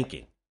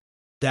banking.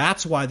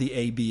 That's why the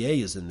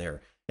ABA is in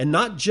there. And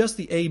not just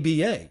the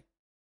ABA.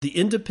 The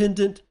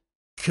Independent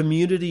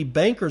Community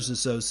Bankers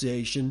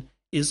Association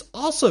is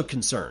also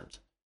concerned.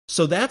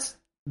 So that's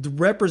the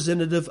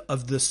representative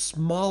of the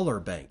smaller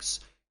banks.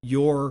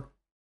 Your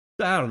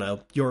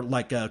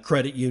like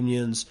credit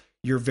unions,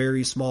 your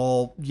very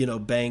small,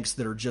 banks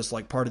that are just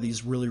like part of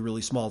these really,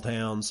 really small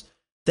towns,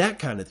 that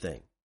kind of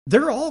thing.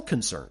 They're all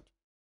concerned.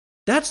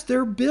 That's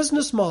their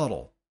business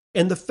model.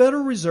 And the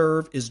Federal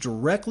Reserve is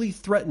directly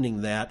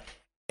threatening that,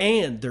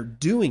 and they're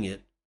doing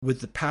it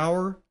with the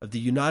power of the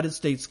United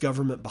States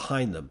government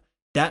behind them.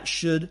 That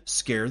should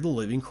scare the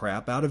living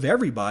crap out of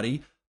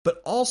everybody,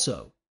 but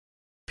also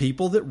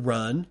people that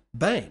run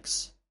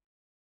banks.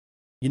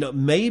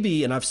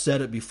 Maybe, and I've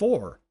said it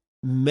before,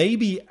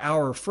 maybe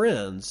our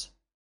friends,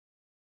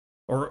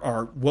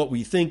 or what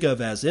we think of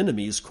as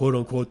enemies, quote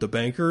unquote, the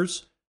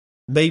bankers,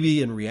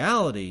 maybe in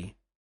reality,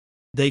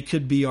 they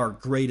could be our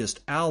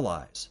greatest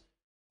allies,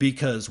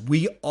 because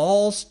we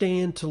all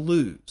stand to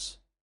lose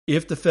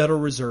if the Federal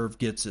Reserve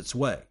gets its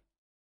way.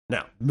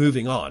 Now,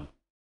 moving on.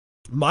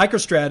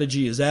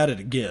 MicroStrategy is at it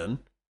again.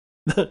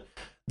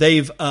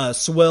 They've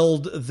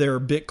swelled their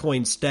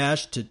Bitcoin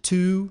stash to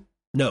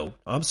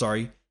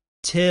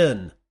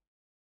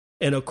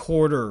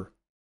 $10.25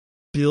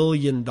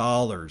 billion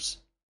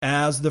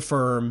as the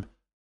firm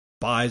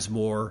buys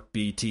more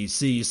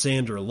BTC.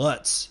 Sandra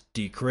Lutz,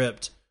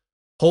 Decrypt.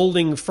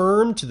 Holding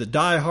firm to the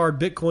die-hard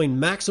Bitcoin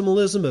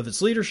maximalism of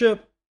its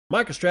leadership,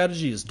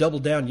 MicroStrategy has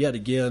doubled down yet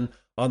again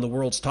on the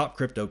world's top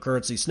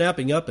cryptocurrency,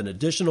 snapping up an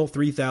additional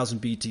 3,000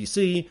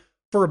 BTC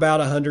for about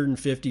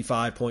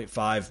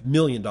 $155.5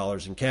 million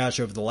in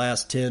cash over the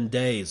last 10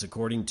 days,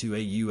 according to a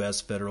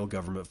U.S. federal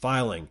government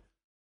filing.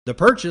 The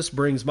purchase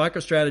brings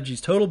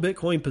MicroStrategy's total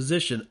Bitcoin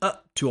position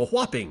up to a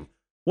whopping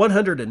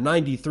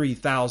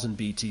 193,000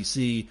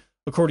 BTC,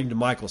 according to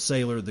Michael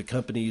Saylor, the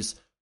company's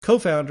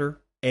co-founder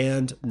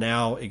and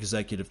now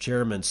executive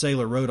chairman.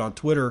 Saylor wrote on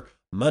Twitter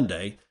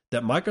Monday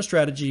that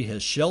MicroStrategy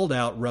has shelled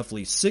out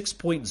roughly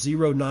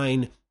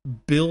 $6.09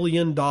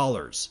 billion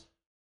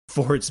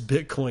for its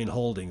Bitcoin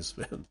holdings.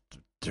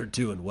 They're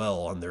doing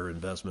well on their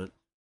investment.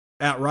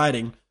 At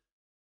writing,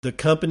 the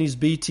company's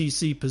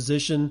BTC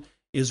position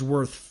is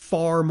worth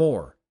far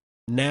more,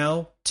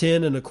 now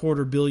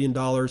 $10.25 billion,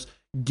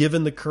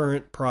 given the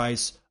current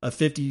price of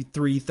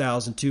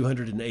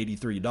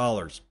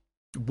 $53,283.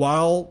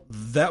 While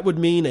that would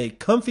mean a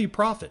comfy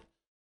profit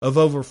of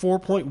over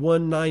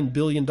 $4.19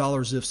 billion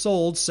if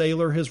sold,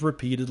 Saylor has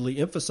repeatedly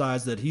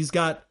emphasized that he's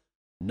got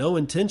no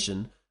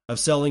intention of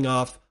selling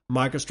off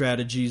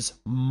MicroStrategy's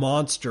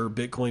monster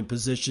Bitcoin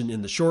position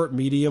in the short,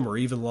 medium, or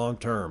even long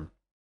term.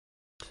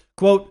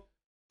 Quote,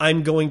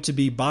 "I'm going to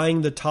be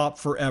buying the top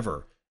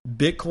forever.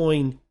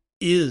 Bitcoin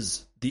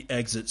is the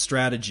exit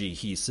strategy,"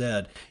 he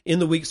said. In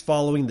the weeks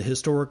following the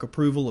historic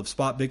approval of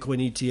spot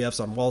Bitcoin ETFs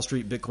on Wall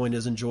Street, Bitcoin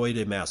has enjoyed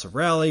a massive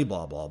rally,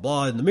 blah, blah,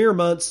 blah. In the mere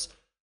months,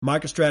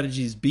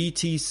 MicroStrategy's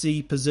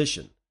BTC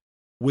position,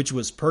 which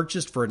was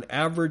purchased for an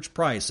average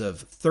price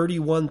of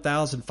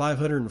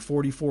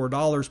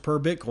 $31,544 per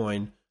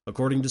Bitcoin,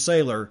 according to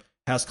Saylor,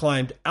 has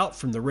climbed out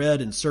from the red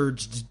and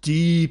surged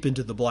deep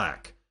into the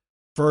black.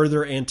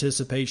 Further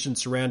anticipation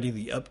surrounding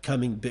the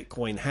upcoming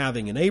Bitcoin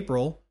halving in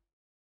April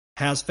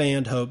has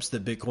fanned hopes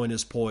that Bitcoin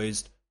is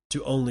poised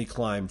to only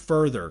climb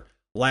further.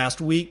 Last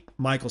week,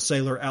 Michael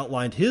Saylor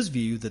outlined his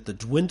view that the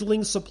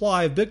dwindling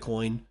supply of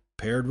Bitcoin,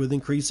 paired with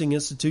increasing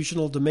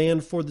institutional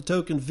demand for the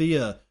token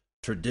via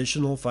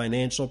traditional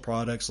financial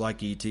products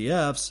like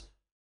ETFs,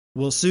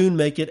 will soon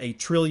make it a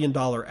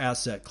trillion-dollar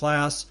asset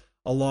class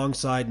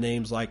alongside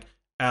names like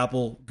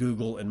Apple,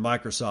 Google, and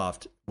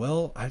Microsoft.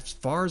 Well, as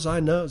far as I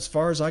know, as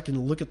far as I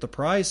can look at the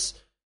price,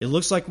 it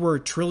looks like we're a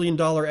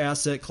trillion-dollar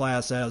asset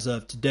class as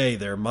of today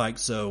there, Mike,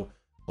 so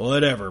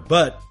whatever.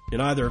 But in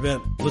either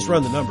event, let's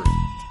run the numbers.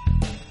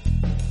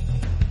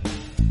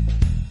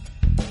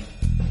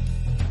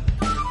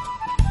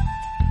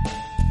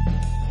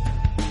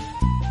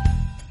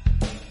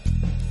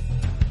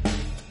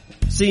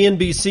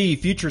 CNBC,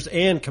 futures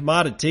and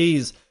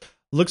commodities.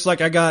 Looks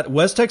like I got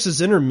West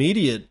Texas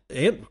Intermediate,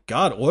 and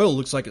God, oil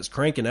looks like it's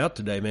cranking out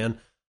today, man.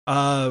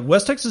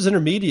 West Texas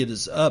Intermediate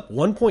is up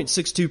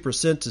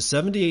 1.62% to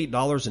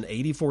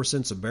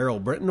 $78.84 a barrel.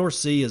 Brent North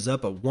Sea is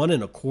up at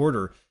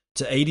 1.25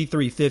 to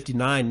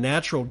 $83.59.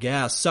 Natural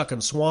gas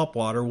sucking swamp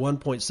water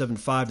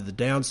 1.75 to the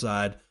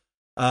downside.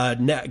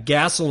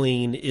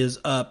 Gasoline is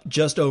up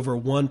just over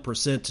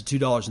 1% to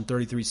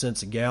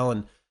 $2.33 a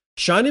gallon.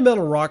 Shiny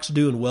Metal Rock's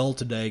doing well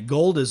today.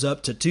 Gold is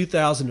up to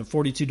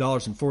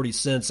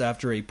 $2,042.40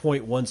 after a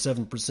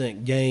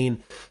 0.17%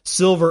 gain.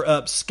 Silver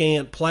up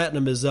scant.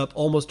 Platinum is up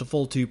almost a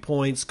full 2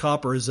 points.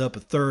 Copper is up a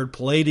third.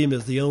 Palladium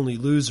is the only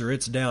loser.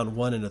 It's down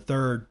 1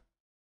 1/3.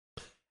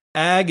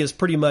 Ag is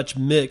pretty much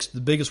mixed.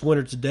 The biggest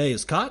winner today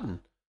is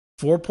cotton,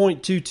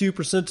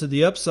 4.22% to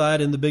the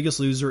upside, and the biggest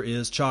loser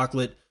is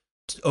chocolate,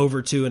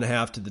 over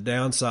 2.5 to the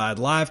downside.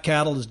 Live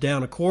cattle is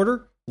down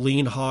 1/4.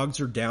 Lean hogs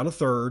are down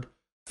 1/3.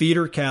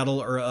 Feeder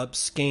cattle are up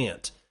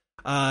scant.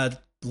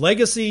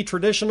 Legacy,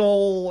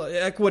 traditional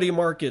equity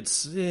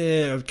markets,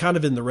 kind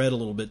of in the red a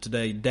little bit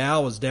today.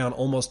 Dow is down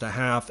almost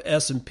 1/2.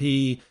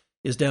 S&P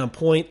is down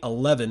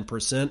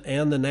 0.11%,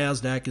 and the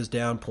NASDAQ is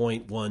down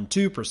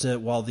 0.12%,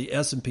 while the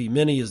S&P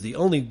Mini is the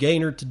only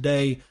gainer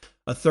today,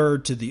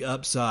 1/3 to the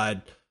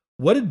upside.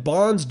 What did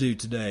bonds do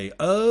today?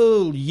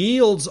 Oh,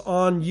 yields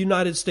on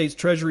United States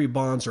Treasury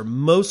bonds are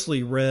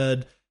mostly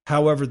red.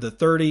 However, the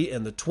 30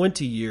 and the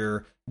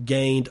 20-year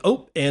gained.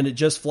 Oh, and it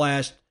just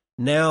flashed.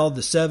 Now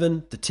the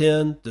 7, the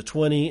 10, the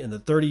 20, and the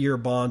 30-year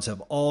bonds have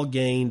all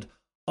gained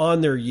on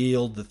their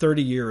yield. The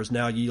 30-year is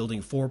now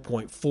yielding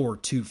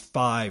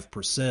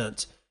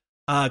 4.425%.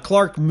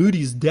 Clark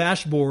Moody's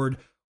dashboard,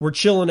 we're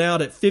chilling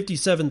out at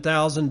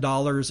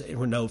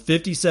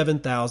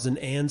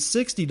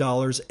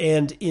 $57,060.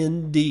 And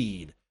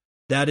indeed,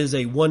 that is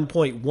a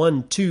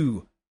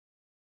 $1.12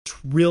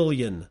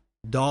 trillion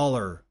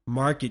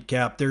market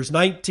cap. There's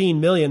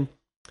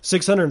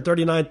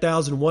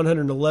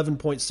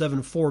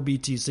 19,639,111.74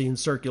 BTC in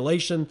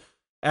circulation.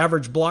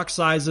 Average block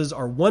sizes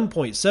are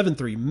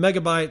 1.73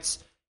 megabytes.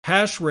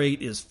 Hash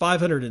rate is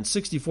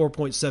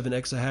 564.7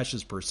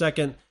 exahashes per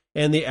second,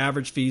 and the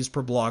average fees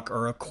per block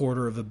are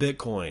 1/4 of a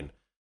Bitcoin.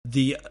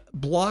 The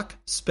block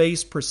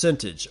space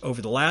percentage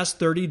over the last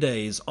 30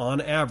 days on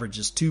average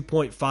is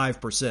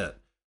 2.5%.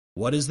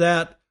 What is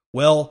that?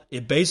 Well,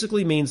 it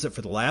basically means that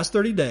for the last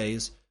 30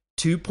 days,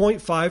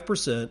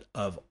 2.5%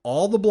 of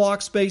all the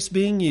block space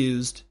being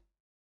used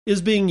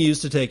is being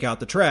used to take out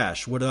the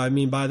trash. What do I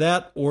mean by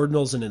that?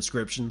 Ordinals and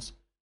inscriptions.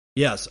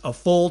 Yes, a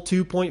full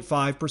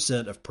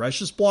 2.5% of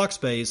precious block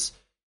space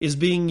is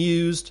being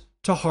used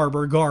to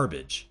harbor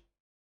garbage.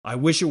 I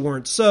wish it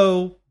weren't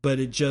so, but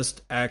it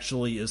just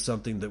actually is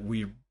something that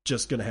we're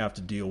just going to have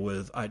to deal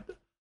with. I'd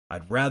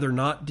rather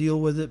not deal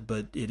with it,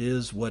 but it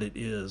is what it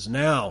is.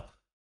 Now,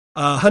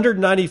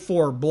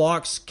 194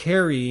 blocks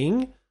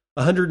carrying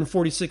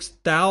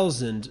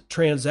 146,000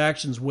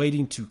 transactions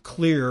waiting to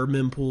clear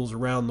mempools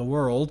around the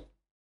world.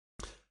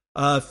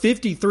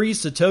 53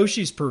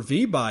 Satoshis per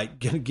V-byte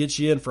gonna get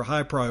you in for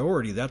high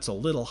priority. That's a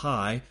little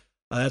high.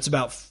 That's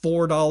about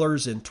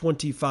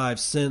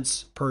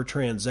 $4.25 per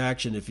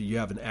transaction if you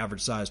have an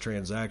average size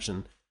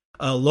transaction.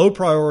 Low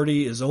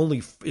priority is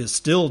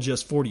still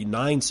just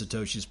 49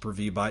 Satoshis per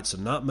V-byte, so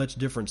not much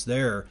difference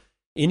there.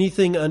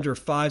 Anything under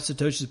 5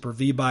 Satoshis per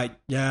V-byte,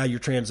 yeah, your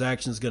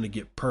transaction is going to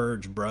get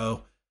purged,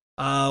 bro.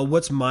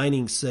 What's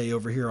mining say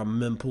over here on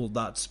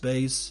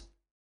mempool.space?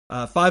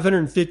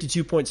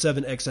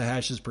 552.7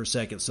 exahashes per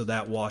second, so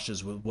that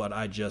washes with what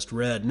I just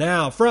read.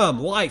 Now, from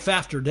Life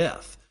After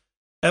Death,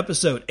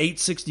 episode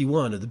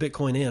 861 of the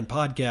Bitcoin and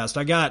podcast,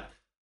 I got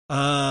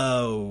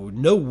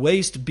no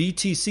waste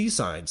BTC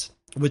signs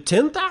with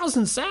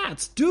 10,000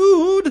 sats,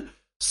 dude.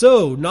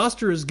 So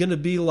Nostr is going to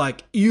be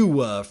like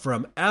Ewa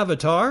from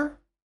Avatar.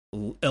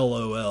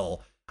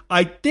 LOL.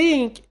 I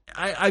think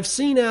I've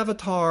seen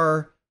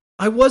Avatar.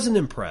 I wasn't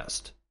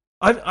impressed.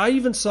 I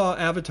even saw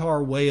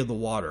Avatar Way of the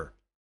Water.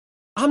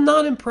 I'm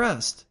not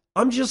impressed.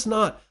 I'm just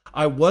not.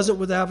 I wasn't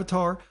with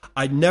Avatar.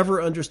 I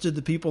never understood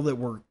the people that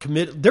were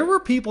committed. There were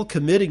people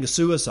committing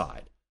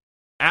suicide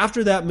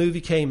after that movie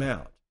came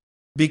out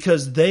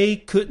because they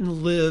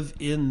couldn't live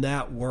in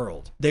that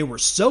world. They were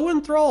so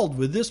enthralled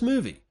with this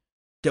movie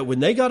that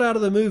when they got out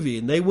of the movie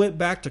and they went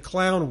back to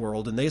Clown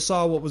World and they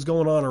saw what was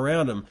going on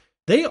around them,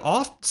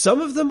 some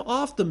of them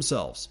offed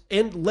themselves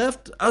and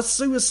left a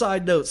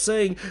suicide note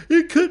saying,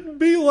 it couldn't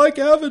be like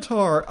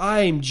Avatar.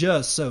 I'm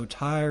just so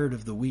tired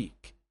of the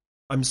weak.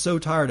 I'm so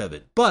tired of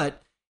it.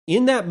 But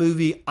in that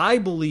movie, I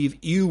believe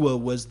Ewa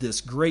was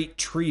this great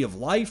tree of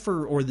life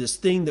or this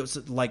thing that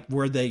was like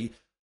where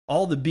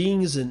all the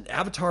beings in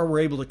Avatar were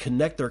able to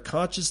connect their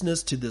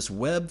consciousness to this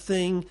web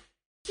thing.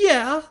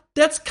 Yeah,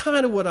 that's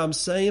kind of what I'm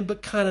saying,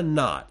 but kind of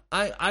not.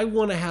 I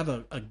want to have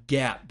a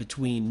gap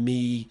between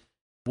me,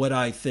 what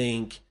I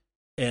think,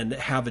 and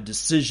have a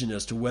decision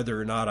as to whether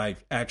or not I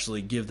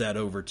actually give that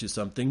over to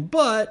something.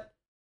 But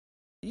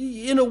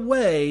in a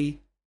way,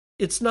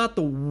 it's not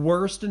the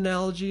worst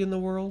analogy in the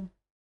world.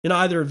 In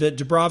either event,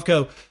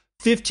 Dubrovko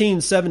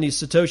 1570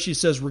 Satoshi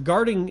says,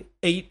 regarding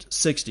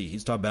 860,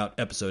 he's talking about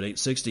episode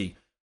 860,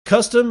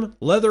 custom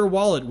leather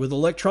wallet with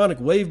electronic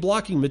wave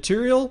blocking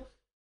material.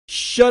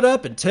 Shut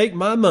up and take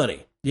my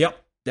money.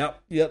 Yep.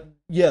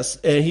 Yes.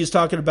 And he's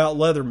talking about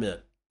Leathermint.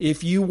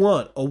 If you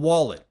want a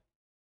wallet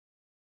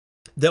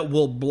that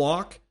will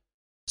block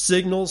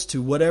signals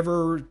to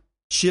whatever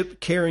chip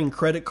carrying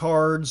credit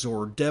cards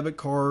or debit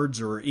cards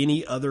or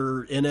any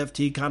other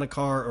NFT kind of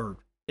card or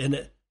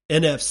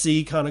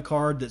NFC kind of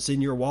card that's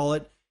in your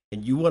wallet,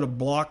 and you want to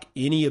block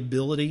any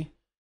ability,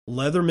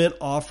 Leathermint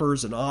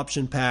offers an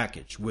option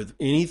package with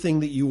anything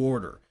that you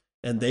order,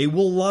 and they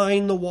will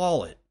line the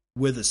wallet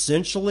with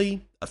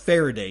essentially a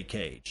Faraday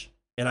cage.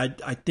 And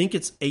I think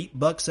it's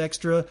 $8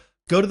 extra.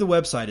 Go to the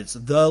website. It's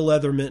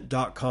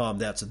theleathermint.com.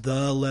 That's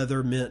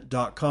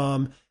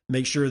theleathermint.com.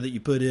 Make sure that you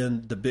put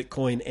in the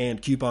Bitcoin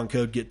and coupon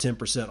code, get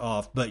 10%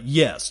 off. But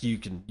yes, you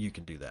can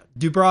do that.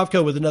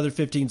 Dubrovko with another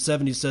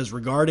 1570 says,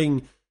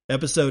 regarding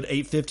episode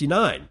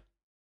 859,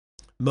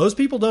 most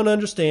people don't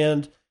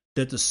understand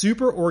that the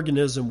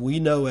superorganism we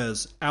know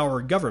as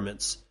our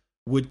governments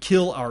would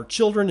kill our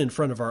children in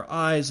front of our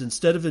eyes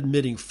instead of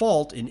admitting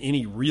fault in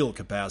any real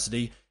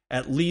capacity,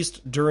 at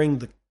least during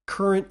the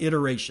current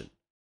iteration.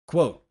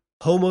 Quote,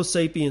 Homo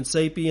sapien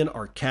sapien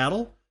are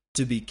cattle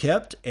to be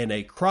kept and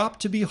a crop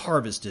to be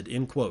harvested,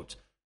 end quote.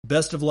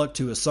 Best of luck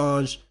to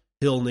Assange.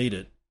 He'll need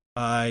it.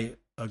 I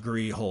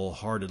agree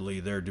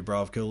wholeheartedly there,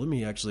 Dubrovko.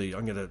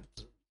 I'm going to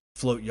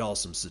float y'all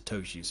some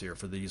Satoshis here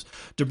for these.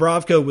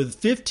 Dubrovko with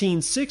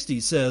 1560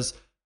 says,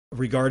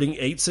 regarding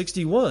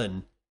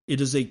 861,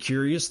 it is a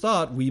curious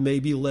thought we may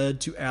be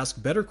led to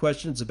ask better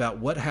questions about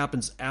what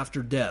happens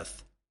after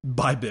death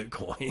by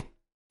Bitcoin.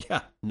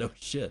 Yeah, no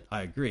shit.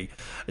 I agree.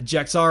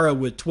 Jaxara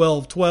with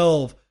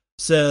 1212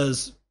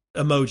 says,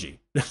 emoji.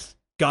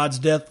 God's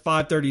Death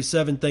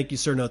 537. Thank you,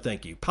 sir. No,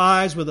 thank you.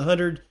 Pies with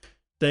 100.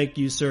 Thank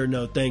you, sir.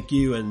 No, thank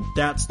you. And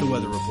that's the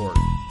weather report.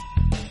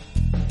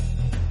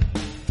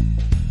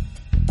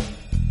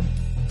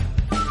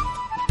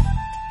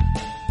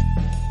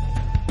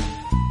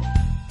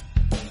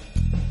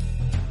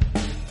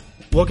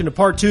 Welcome to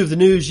part 2 of the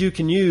news you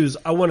can use.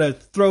 I want to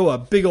throw a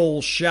big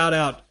old shout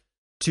out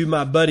to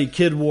my buddy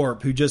Kid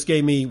Warp, who just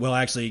gave me, well,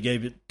 actually he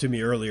gave it to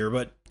me earlier,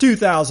 but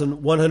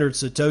 2,100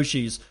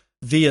 Satoshis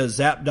via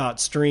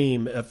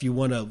zap.stream. If you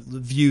want to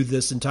view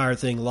this entire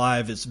thing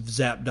live, it's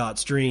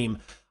zap.stream.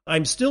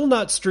 I'm still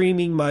not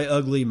streaming my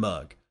ugly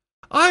mug.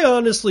 I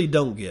honestly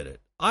don't get it.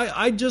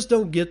 I just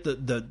don't get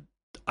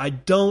I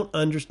don't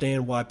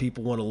understand why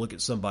people want to look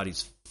at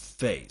somebody's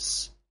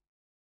face.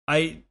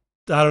 I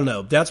don't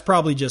know. That's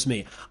probably just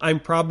me.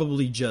 I'm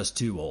probably just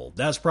too old.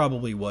 That's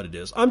probably what it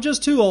is. I'm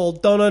just too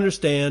old. Don't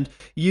understand.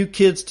 You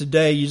kids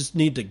today, you just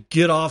need to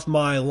get off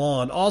my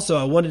lawn. Also,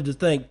 I wanted to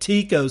thank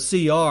Tico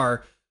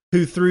CR,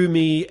 who threw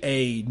me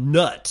a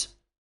nut,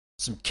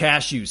 some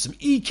cashews, some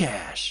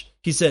e-cash.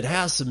 He said,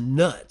 has some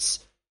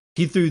nuts.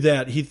 He threw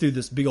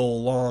this big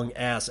old long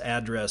ass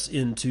address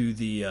into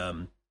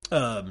the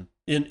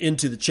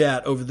into the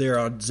chat over there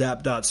on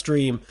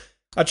zap.stream.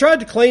 I tried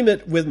to claim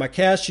it with my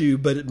cashew,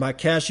 but my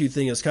cashew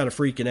thing is kind of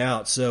freaking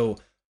out. So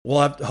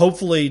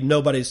hopefully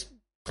nobody's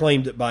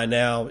claimed it by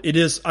now.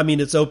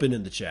 It's open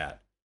in the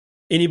chat.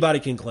 Anybody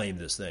can claim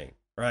this thing,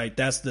 right?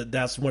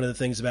 That's one of the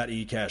things about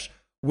eCash.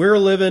 We're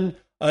living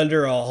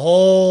under a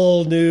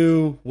whole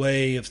new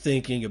way of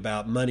thinking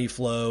about money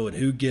flow and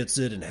who gets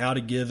it and how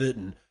to give it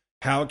and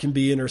how it can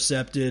be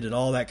intercepted and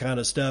all that kind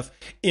of stuff.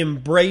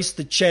 Embrace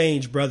the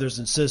change, brothers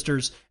and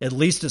sisters. At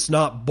least it's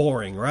not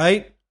boring,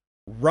 right?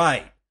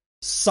 Right.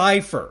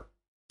 Cypher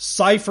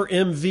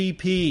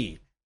MVP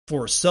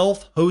for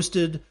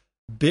self-hosted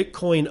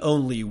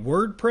Bitcoin-only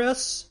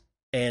WordPress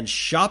and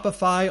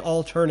Shopify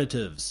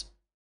alternatives.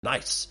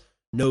 Nice.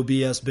 No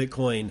BS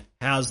Bitcoin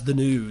has the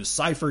news.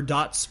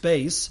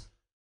 Cypher.space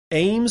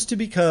aims to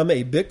become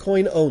a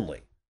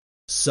Bitcoin-only,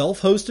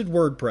 self-hosted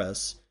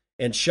WordPress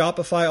and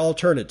Shopify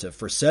alternative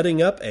for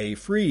setting up a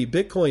free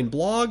Bitcoin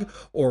blog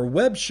or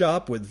web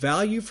shop with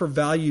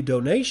value-for-value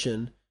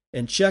donation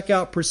and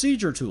checkout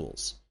procedure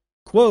tools.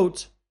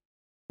 Quote,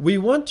 "We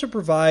want to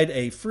provide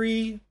a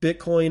free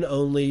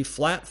Bitcoin-only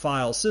flat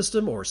file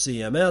system or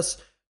CMS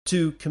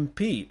to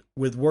compete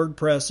with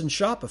WordPress and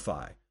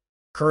Shopify.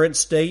 Current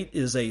state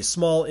is a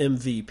small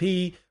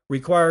MVP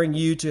requiring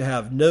you to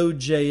have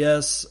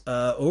Node.js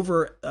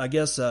over,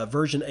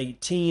 version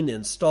 18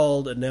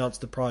 installed," announced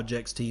the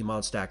project's team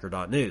on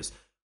Stacker.news.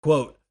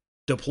 Quote,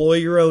 "Deploy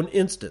your own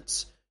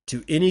instance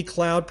to any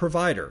cloud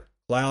provider,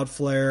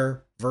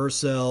 Cloudflare,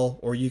 Vercel,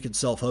 or you can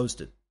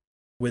self-host it,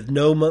 with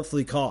no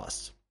monthly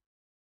costs.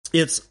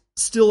 It's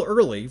still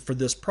early for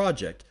this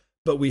project,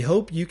 but we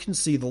hope you can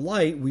see the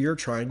light we are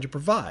trying to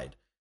provide.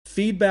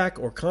 Feedback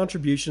or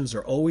contributions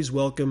are always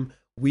welcome.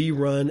 We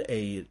run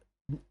a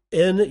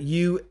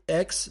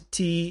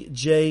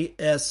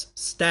NUXTJS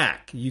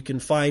stack. You can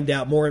find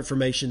out more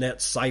information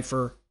at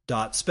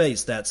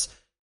cypher.space. That's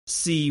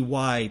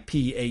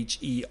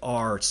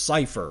CYPHER,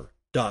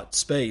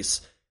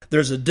 cypher.space.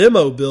 There's a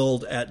demo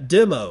build at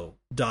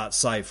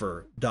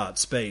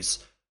demo.cypher.space.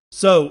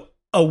 So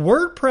a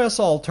WordPress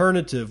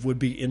alternative would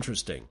be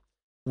interesting.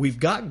 We've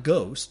got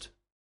Ghost,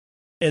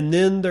 and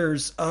then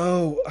there's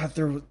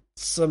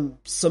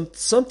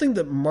something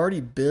that Marty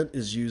Bent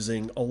is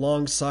using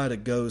alongside a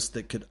Ghost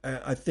that could,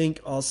 I think,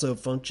 also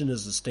function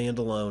as a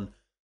standalone.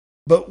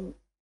 But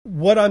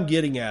what I'm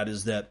getting at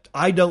is that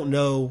I don't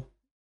know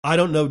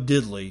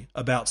diddly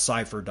about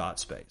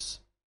Cypher.space.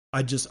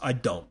 I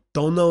don't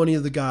know any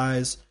of the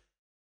guys.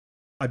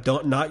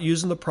 Not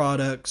using the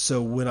product, so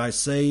when I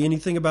say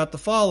anything about the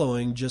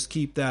following, just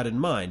keep that in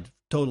mind.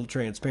 Total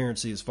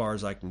transparency as far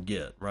as I can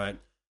get, right?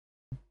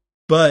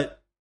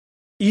 But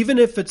even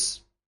if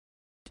it's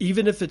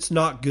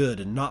not good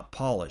and not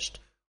polished,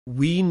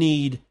 we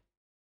need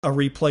a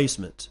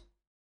replacement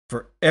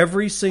for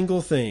every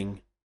single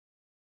thing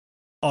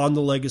on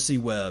the legacy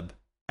web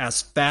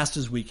as fast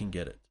as we can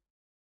get it,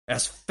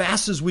 as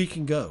fast as we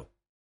can go.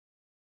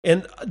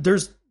 And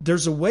there's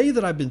a way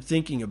that I've been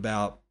thinking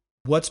about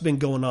what's been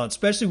going on,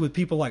 especially with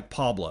people like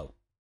Pablo.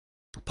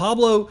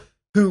 Pablo,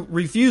 who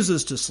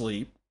refuses to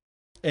sleep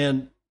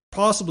and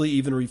possibly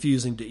even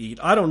refusing to eat.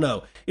 I don't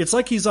know. It's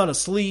like he's on a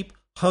sleep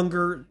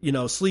hunger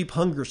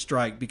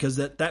strike, because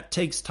that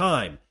takes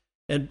time.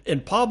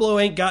 And Pablo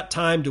ain't got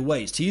time to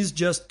waste. He's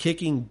just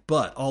kicking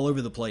butt all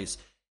over the place.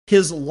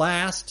 His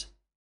last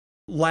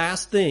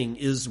thing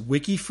is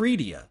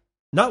Wikifreedia.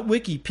 Not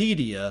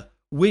Wikipedia,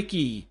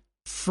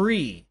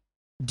 Wikifreedia.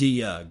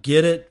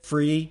 Get it?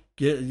 Free?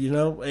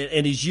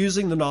 And he's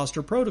using the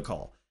Nostr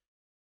protocol.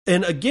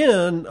 And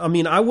again,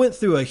 I went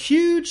through a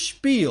huge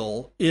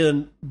spiel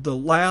in the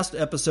last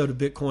episode of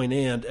Bitcoin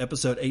and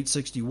episode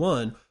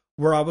 861,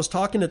 where I was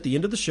talking at the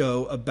end of the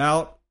show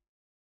about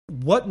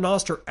what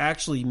Nostr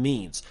actually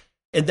means.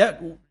 And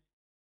that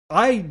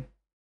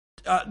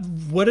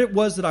what it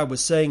was that I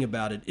was saying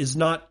about it is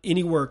not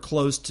anywhere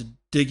close to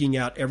digging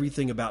out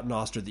everything about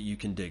Nostr that you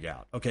can dig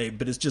out. Okay.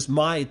 But it's just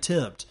my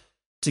attempt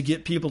to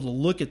get people to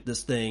look at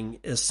this thing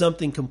as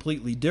something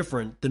completely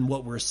different than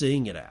what we're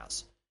seeing it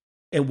as.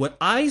 And what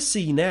I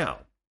see now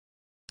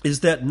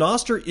is that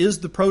Nostr is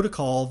the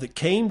protocol that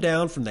came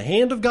down from the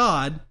hand of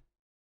God,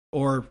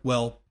 or,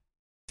 well,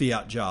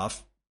 Fiat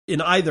Joff,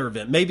 in either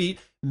event. Maybe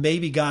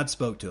God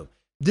spoke to him.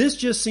 This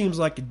just seems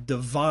like a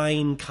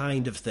divine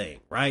kind of thing,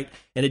 right?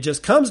 And it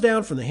just comes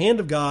down from the hand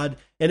of God,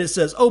 and it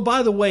says, oh,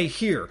 by the way,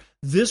 here,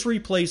 this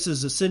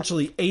replaces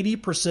essentially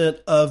 80%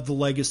 of the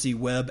legacy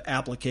web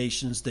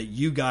applications that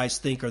you guys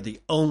think are the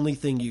only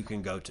thing you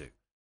can go to.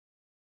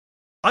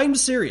 I'm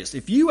serious.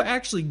 If you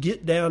actually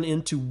get down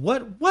into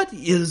what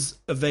is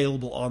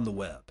available on the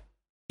web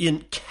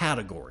in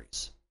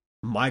categories,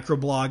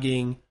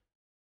 microblogging,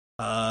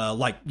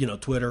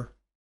 Twitter,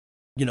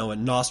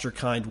 and Nostr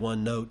kind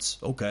one notes,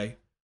 okay.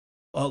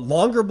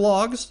 Longer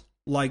blogs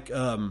like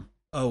not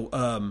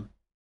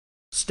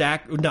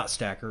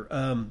Stacker.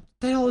 The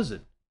hell is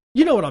it?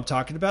 You know what I'm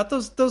talking about.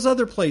 Those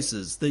other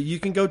places that you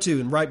can go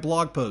to and write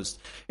blog posts.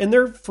 And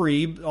they're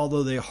free,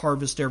 although they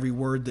harvest every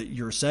word that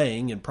you're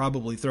saying and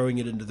probably throwing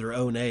it into their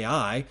own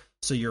AI,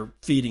 so you're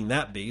feeding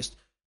that beast.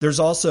 There's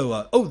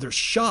also, there's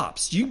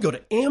shops. You can go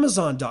to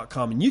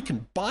Amazon.com and you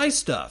can buy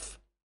stuff.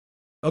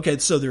 Okay,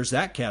 so there's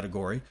that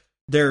category.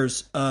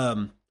 There's,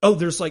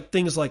 there's like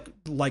things like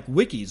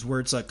wikis,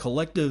 where it's a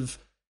collective,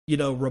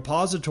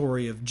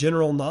 repository of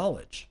general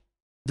knowledge.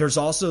 There's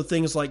also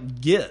things like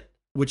Git,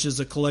 which is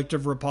a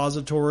collective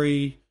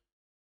repository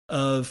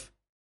of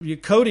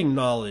coding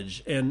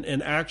knowledge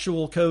and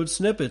actual code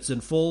snippets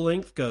and full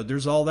length code.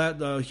 There's all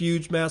that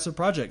huge, massive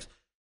projects.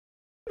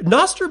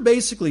 Nostr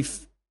basically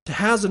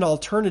has an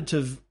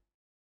alternative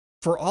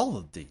for all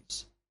of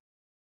these.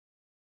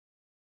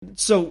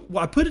 So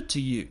I put it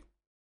to you.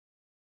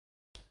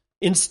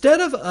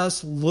 Instead of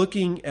us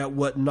looking at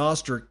what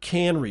Nostr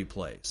can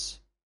replace,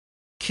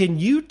 can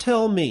you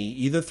tell me,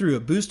 either through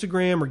a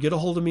Boostagram or get a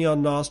hold of me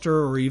on Nostr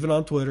or even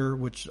on Twitter,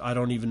 which I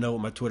don't even know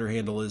what my Twitter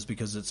handle is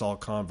because it's all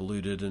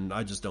convoluted and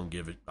I just don't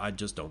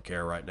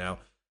care right now.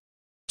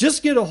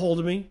 Just get a hold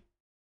of me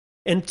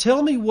and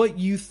tell me what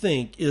you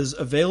think is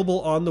available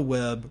on the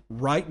web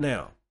right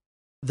now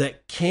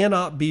that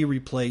cannot be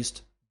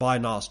replaced by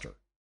Nostr.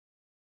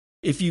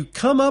 If you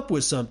come up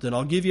with something,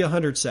 I'll give you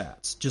 100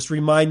 sats. Just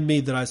remind me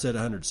that I said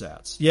 100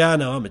 sats. Yeah, I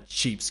know, I'm a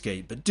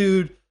cheapskate, but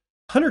dude,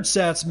 100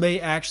 sats may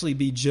actually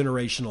be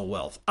generational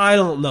wealth. I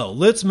don't know.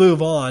 Let's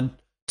move on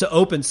to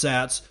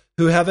OpenSats,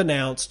 who have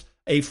announced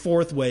a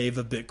fourth wave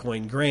of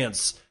Bitcoin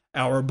grants.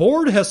 Our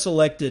board has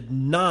selected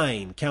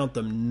 9, count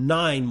them,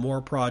 9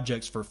 more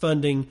projects for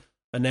funding.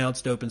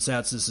 Announced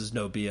OpenSats, this is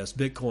no BS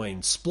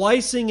Bitcoin.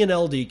 Splicing and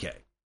LDK.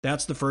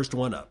 That's the first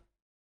one up.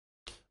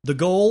 The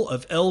goal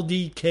of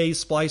LDK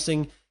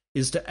splicing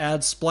is to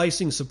add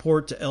splicing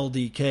support to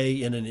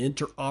LDK in an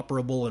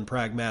interoperable and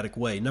pragmatic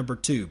way. Number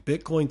 2,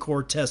 Bitcoin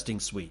Core Testing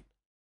Suite.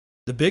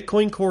 The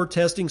Bitcoin Core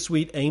Testing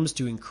Suite aims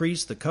to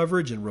increase the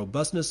coverage and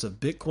robustness of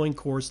Bitcoin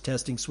Core's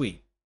testing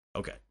suite.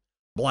 Okay.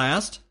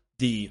 Blast,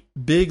 the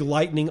Big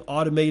Lightning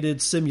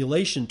Automated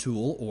Simulation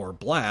Tool, or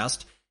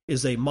BLAST,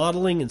 is a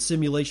modeling and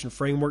simulation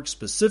framework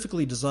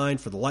specifically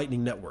designed for the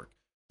Lightning Network.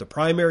 The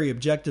primary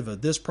objective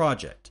of this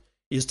project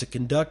is to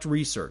conduct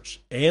research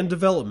and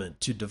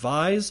development to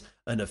devise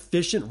an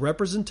efficient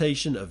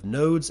representation of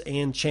nodes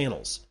and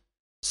channels.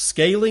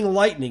 Scaling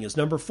Lightning is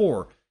number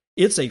 4.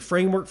 It's a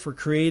framework for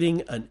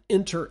creating an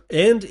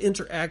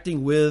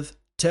interacting with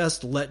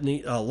test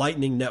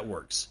Lightning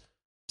networks.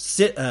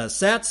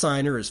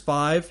 SatSigner is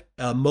 5,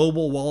 a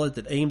mobile wallet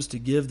that aims to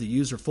give the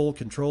user full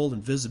control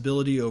and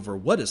visibility over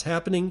what is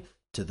happening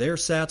to their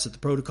sats at the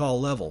protocol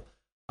level.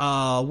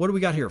 What do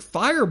we got here?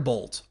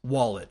 Firebolt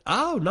wallet.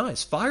 Oh,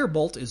 nice.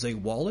 Firebolt is a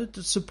wallet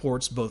that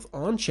supports both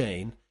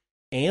on-chain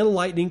and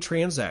Lightning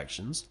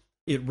transactions.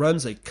 It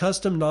runs a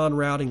custom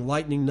non-routing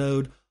Lightning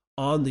node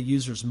on the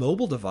user's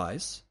mobile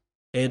device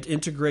and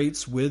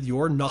integrates with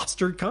your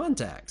Nostr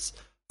contacts.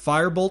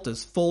 Firebolt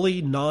is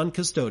fully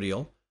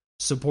non-custodial,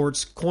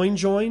 supports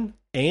CoinJoin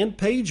and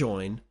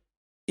PayJoin,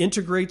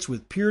 integrates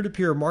with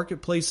peer-to-peer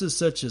marketplaces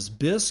such as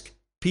Bisq,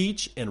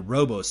 Peach, and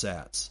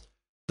RoboSats.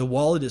 The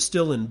wallet is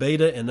still in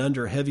beta and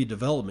under heavy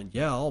development.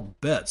 Yeah, I'll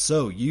bet.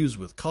 So use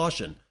with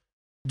caution.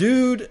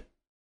 Dude,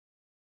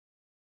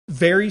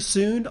 very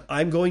soon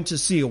I'm going to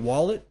see a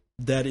wallet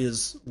that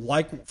is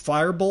like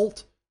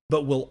Firebolt,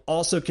 but will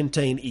also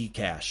contain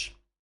eCash.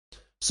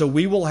 So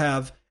we will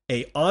have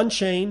a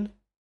on-chain,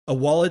 a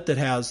wallet that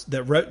has,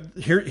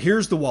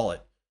 here's the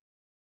wallet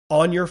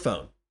on your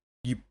phone.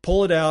 You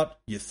pull it out,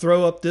 you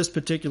throw up this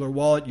particular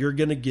wallet, you're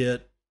going to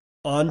get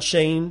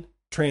on-chain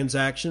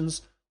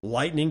transactions,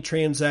 Lightning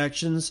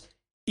transactions,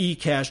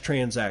 eCash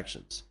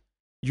transactions.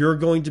 You're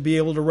going to be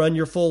able to run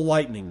your full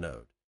Lightning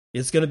node.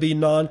 It's going to be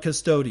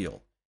non-custodial.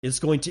 It's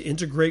going to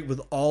integrate with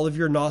all of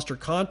your Nostr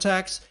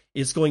contacts.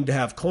 It's going to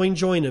have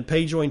CoinJoin and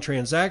PayJoin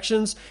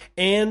transactions,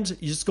 and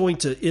it's going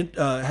to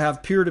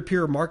have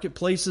peer-to-peer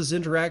marketplaces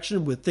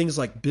interaction with things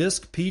like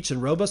Bisq, Peach, and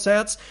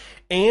RoboSats,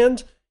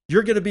 and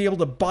you're going to be able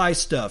to buy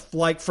stuff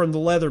like from the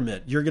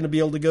Leathermint. You're going to be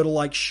able to go to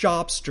like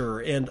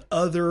Shopster and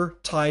other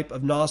type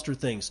of Nostr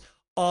things,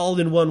 all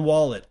in one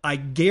wallet. I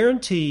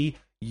guarantee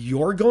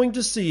you're going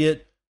to see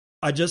it.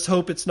 I just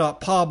hope it's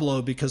not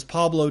Pablo, because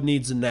Pablo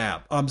needs a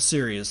nap. I'm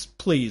serious.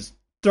 Please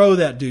throw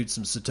that dude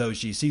some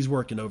Satoshis. He's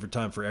working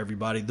overtime for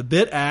everybody. The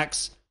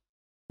BitAxe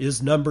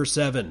is number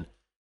 7.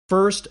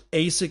 First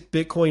ASIC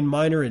Bitcoin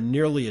miner in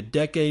nearly a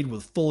decade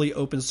with fully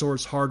open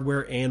source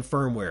hardware and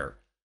firmware.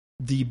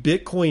 The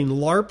Bitcoin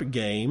LARP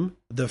game,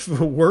 the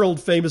world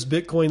famous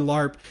Bitcoin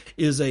LARP,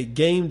 is a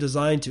game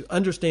designed to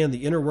understand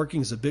the inner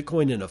workings of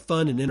Bitcoin in a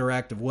fun and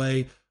interactive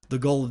way. The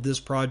goal of this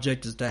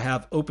project is to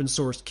have open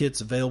source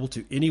kits available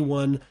to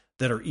anyone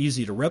that are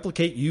easy to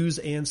replicate, use,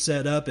 and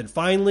set up. And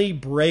finally,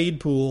 Braid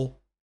Pool,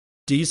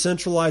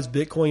 decentralized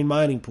Bitcoin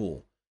mining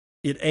pool.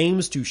 It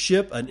aims to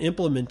ship an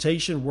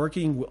implementation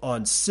working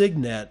on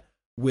Signet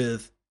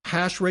with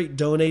hash rate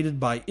donated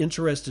by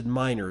interested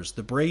miners.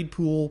 The Braid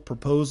Pool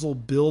proposal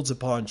builds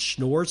upon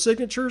Schnorr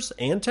signatures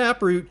and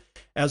Taproot,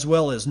 as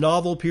well as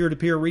novel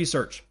peer-to-peer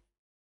research.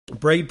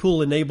 Braid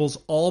Pool enables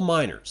all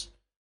miners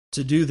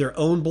to do their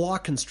own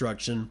block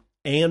construction,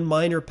 and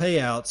miner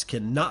payouts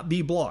cannot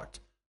be blocked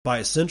by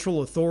a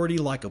central authority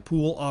like a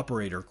pool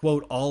operator.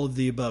 Quote, all of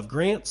the above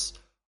grants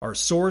are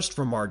sourced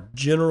from our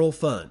general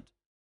fund,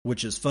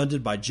 which is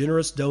funded by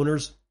generous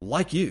donors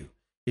like you.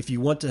 If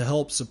you want to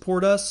help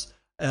support us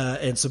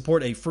and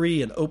support a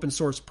free and open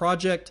source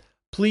project,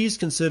 please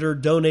consider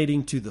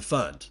donating to the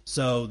fund.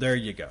 So there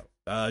you go.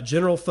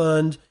 General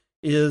fund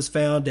is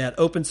found at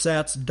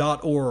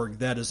opensats.org.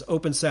 That is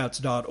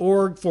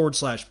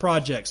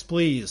opensats.org/projects.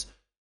 Please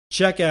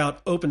check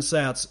out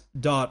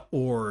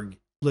opensats.org.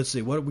 Let's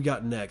see, what we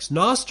got next?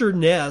 Noster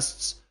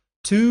Nests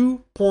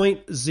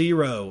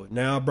 2.0.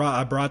 Now,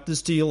 I brought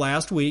this to you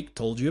last week,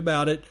 told you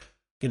about it.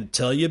 Going to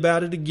tell you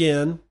about it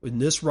again in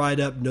this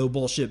write-up, No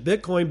Bullshit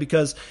Bitcoin,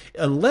 because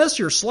unless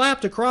you're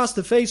slapped across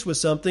the face with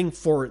something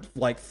for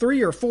like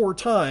 3 or 4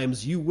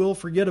 times, you will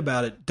forget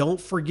about it.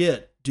 Don't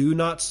forget, do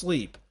not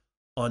sleep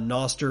on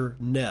Noster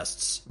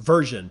Nests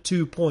version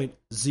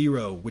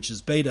 2.0, which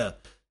is beta.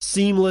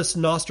 Seamless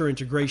Noster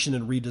integration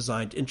and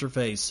redesigned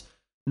interface.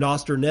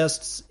 Noster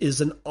Nests is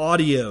an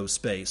audio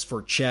space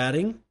for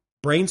chatting,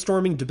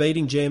 brainstorming,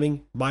 debating,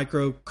 jamming,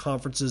 micro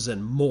conferences,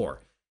 and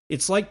more.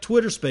 It's like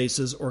Twitter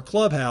Spaces or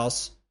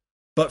Clubhouse,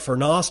 but for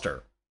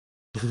Noster.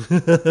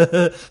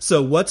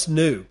 So what's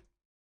new?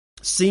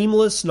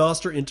 Seamless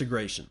Noster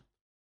integration.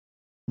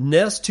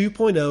 Nest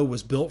 2.0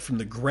 was built from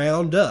the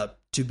ground up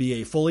to be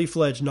a fully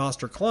fledged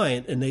Noster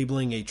client,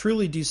 enabling a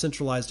truly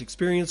decentralized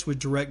experience with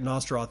direct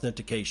Noster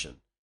authentication.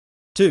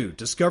 2.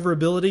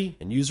 Discoverability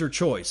and user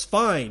choice.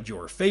 Find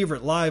your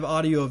favorite live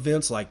audio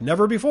events like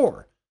never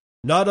before,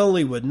 not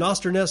only with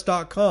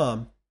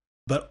nosternest.com,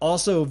 but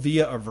also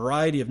via a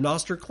variety of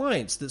Noster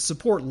clients that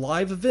support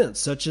live events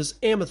such as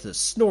Amethyst,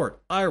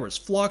 Snort, Iris,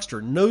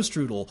 Flockster,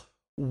 Nostrudel,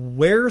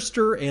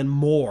 Werester, and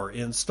more.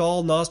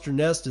 Install Noster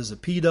Nest as a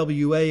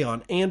PWA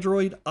on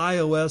Android,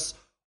 iOS,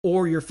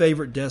 or your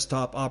favorite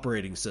desktop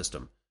operating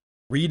system.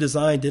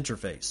 Redesigned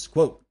interface.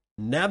 Quote,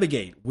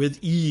 navigate with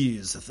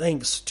ease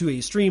thanks to a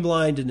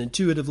streamlined and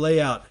intuitive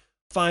layout.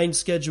 Find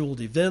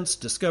scheduled events,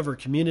 discover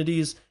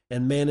communities,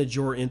 and manage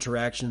your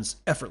interactions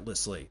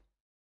effortlessly.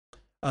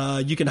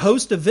 You can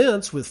host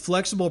events with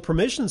flexible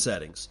permission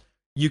settings.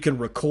 You can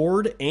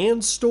record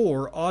and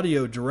store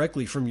audio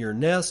directly from your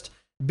Nest.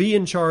 Be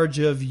in charge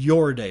of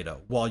your data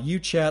while you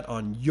chat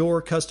on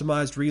your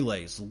customized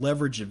relays.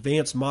 Leverage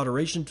advanced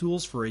moderation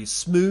tools for a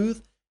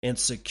smooth and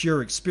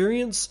secure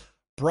experience.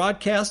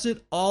 Broadcast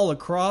it all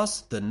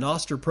across the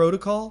Noster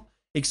protocol.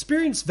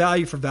 Experience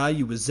value for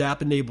value with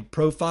Zap-enabled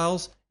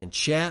profiles and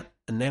chat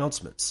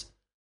announcements.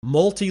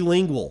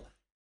 Multilingual.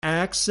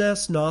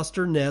 Access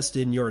Noster Nest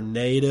in your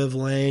native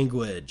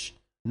language.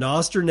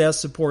 Noster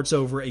Nest supports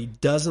over a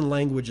dozen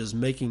languages,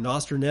 making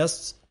Noster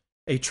Nests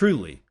a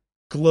truly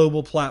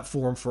global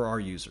platform for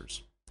our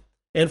users.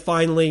 And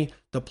finally,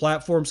 the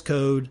platform's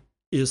code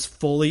is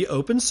fully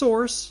open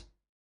source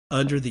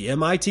under the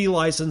MIT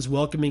license,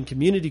 welcoming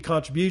community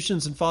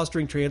contributions and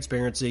fostering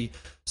transparency.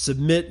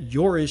 Submit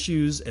your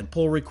issues and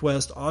pull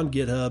requests on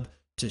GitHub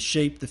to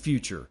shape the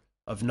future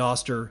of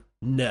Noster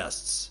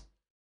Nests.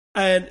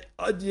 And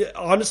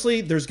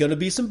honestly, there's going to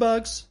be some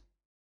bugs.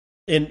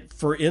 And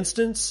for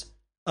instance,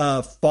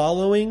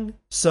 following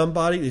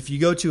somebody, if you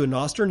go to a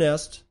Noster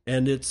Nest,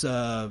 and it's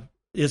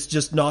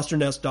just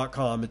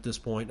nosternest.com at this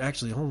point.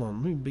 Actually, hold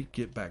on. Let me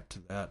get back to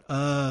that.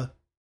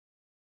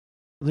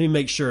 Let me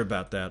make sure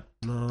about that.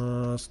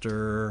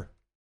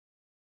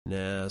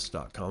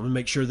 Nosternest.com. Let me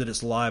make sure that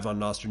it's live on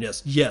Noster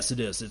Nest. Yes,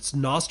 it is. It's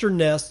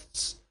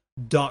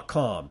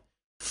nosternests.com.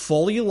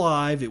 Fully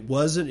live. It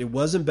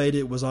wasn't beta.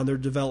 It was on their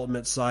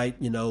development site,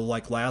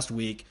 like last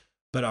week.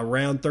 But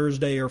around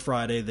Thursday or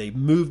Friday, they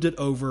moved it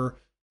over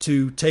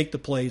to take the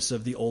place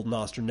of the old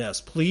Noster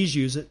Nest. Please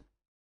use it.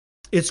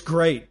 It's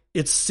great.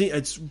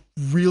 It's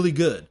really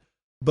good.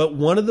 But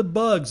one of the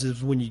bugs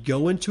is when you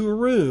go into a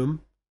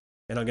room,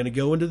 and I'm going to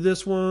go into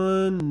this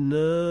one,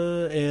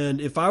 and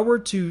if I were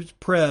to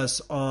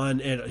press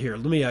on, and here,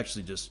 let me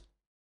actually just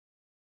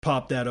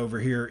pop that over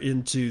here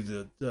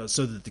into the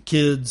so that the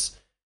kids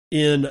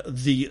in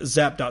the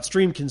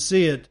zap.stream can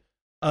see it.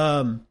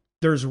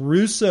 There's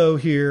Russo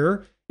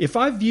here. If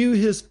I view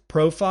his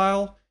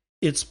profile,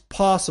 it's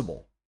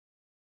possible,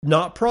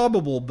 not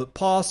probable, but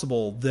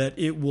possible that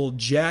it will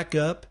jack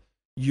up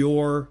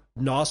your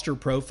Noster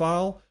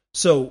profile.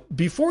 So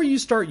before you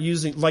start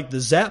using, like the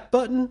Zap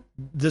button,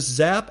 this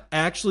Zap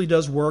actually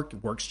does work.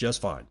 It works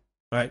just fine,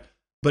 right?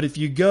 But if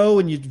you go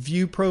and you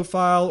view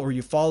profile or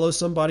you follow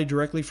somebody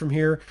directly from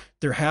here,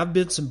 there have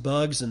been some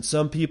bugs and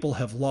some people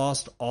have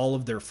lost all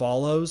of their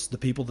follows, the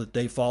people that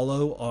they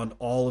follow on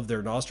all of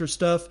their Noster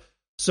stuff.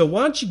 So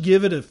why don't you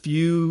give it a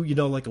few,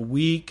 like a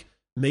week,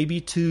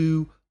 maybe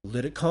 2,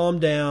 let it calm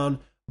down.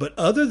 But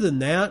other than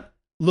that,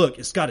 look,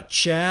 it's got a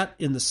chat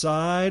in the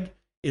side.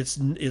 It's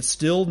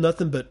still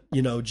nothing but,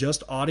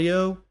 just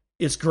audio.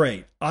 It's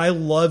great. I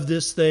love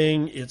this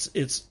thing.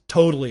 It's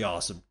totally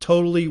awesome.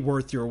 Totally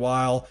worth your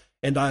while.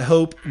 And I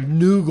hope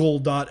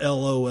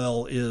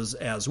Noogle.lol is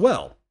as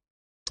well.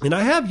 And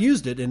I have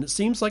used it, and it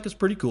seems like it's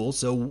pretty cool.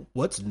 So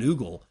what's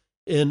Noogle?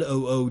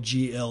 Noogle.lol.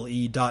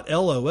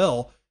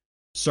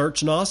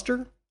 Search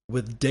Noster.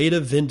 with data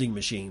vending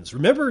machines.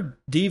 Remember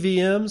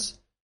DVMs?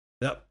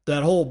 That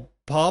whole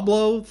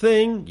Pablo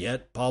thing?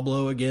 Yet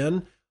Pablo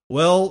again.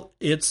 Well,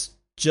 it's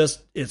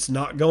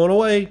not going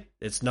away.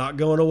 It's not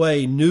going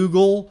away.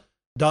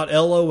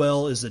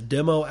 Noogle.lol is a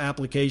demo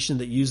application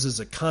that uses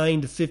a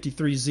kind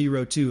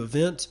 5302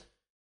 event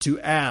to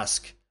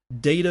ask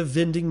data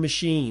vending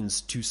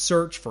machines to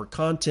search for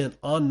content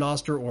on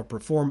Nostr or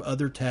perform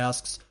other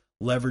tasks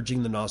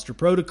leveraging the Nostr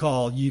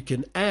protocol. You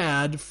can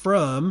add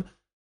from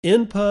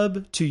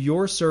npub to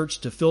your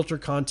search to filter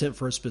content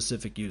for a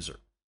specific user.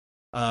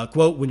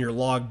 Quote, when you're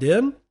logged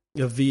in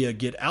via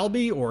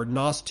GetAlbi or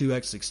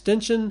NOS2x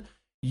extension,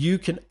 you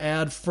can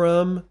add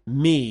from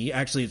me,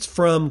 actually it's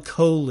from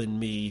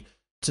 :me,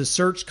 to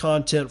search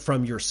content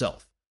from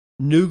yourself.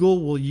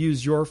 Noogle will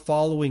use your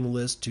following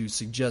list to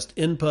suggest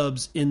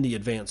npubs in the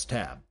advanced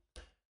tab.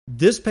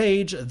 This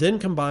page then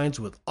combines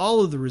with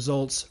all of the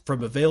results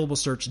from available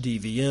search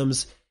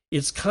DVMs.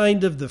 It's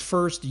kind of the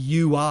first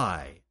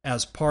UI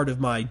as part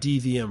of my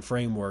DVM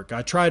framework.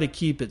 I try to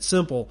keep it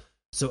simple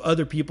so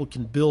other people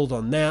can build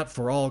on that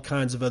for all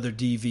kinds of other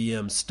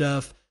DVM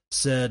stuff.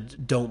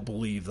 Said, don't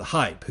believe the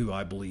hype, who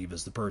I believe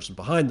is the person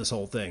behind this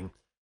whole thing.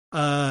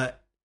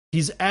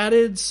 He's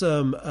added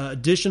some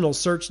additional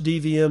search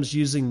DVMs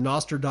using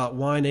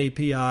Nostr.wine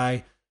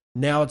API.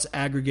 Now it's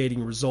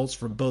aggregating results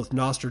from both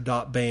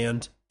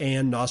Nostr.band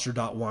and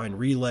Nostr.wine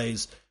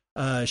relays.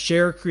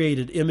 Share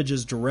created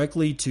images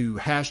directly to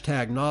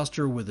hashtag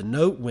Nostr with a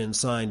note when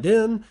signed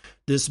in.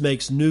 This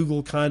makes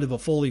Noogle kind of a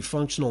fully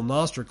functional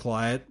Nostr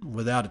client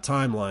without a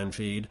timeline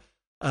feed.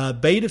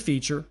 Beta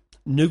feature,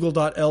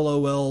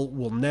 Noogle.lol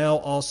will now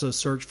also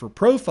search for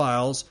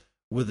profiles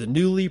with a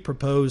newly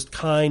proposed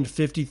kind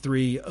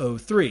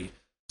 5303.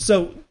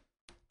 So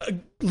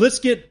let's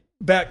get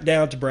back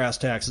down to brass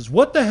taxes.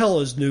 What the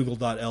hell is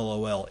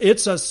Noogle.lol?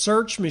 It's a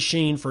search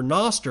machine for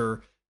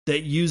Nostr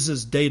that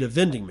uses data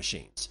vending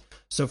machines.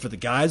 So for the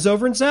guys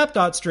over in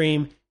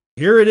Zap.stream,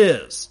 here it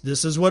is.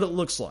 This is what it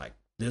looks like.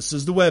 This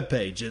is the web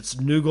page. It's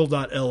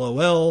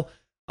Noogle.lol.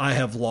 I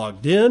have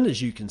logged in.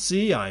 As you can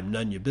see, I'm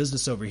none your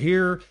business over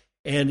here.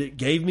 And it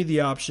gave me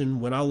the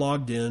option when I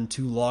logged in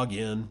to log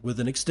in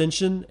with an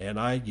extension, and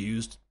I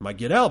used my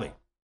GetAlbi.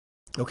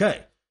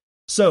 Okay,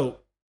 so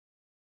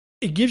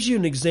it gives you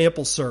an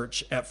example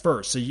search at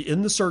first. So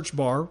in the search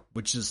bar,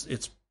 which is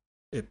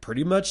it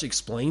pretty much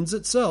explains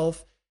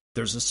itself.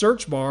 There's a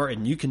search bar,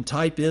 and you can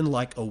type in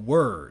like a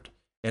word.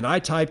 And I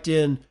typed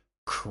in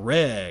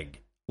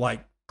Craig,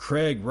 like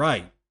Craig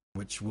Wright,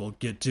 which we'll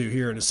get to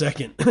here in a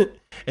second.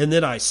 And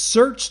then I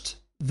searched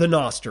the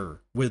Nostr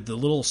with the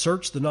little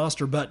search the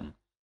Nostr button.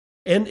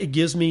 And it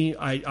gives me,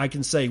 I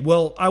can say,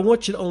 well, I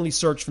want you to only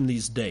search from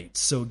these dates.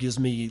 So it gives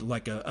me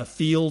like a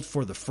field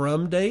for the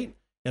from date.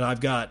 And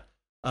I've got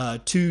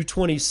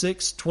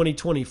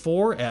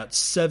 2/26/2024 at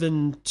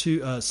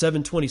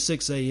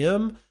 7:26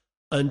 a.m.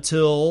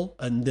 until,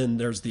 and then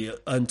there's the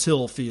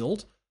until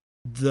field,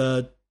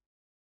 the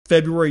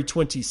February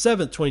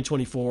 27th,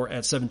 2024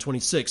 at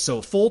 7:26. So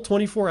a full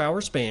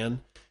 24-hour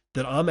span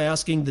that I'm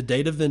asking the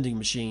data vending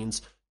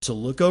machines to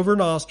look over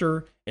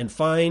Nostr and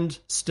find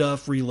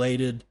stuff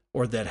related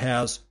or that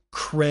has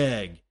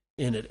Craig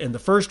in it. And the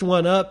first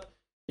one up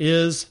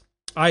is,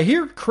 I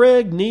hear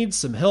Craig needs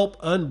some help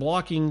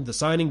unblocking the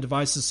signing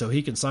devices so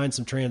he can sign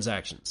some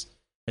transactions.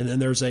 And then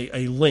there's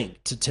a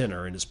link to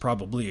Tenor, and it's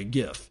probably a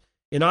GIF.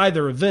 In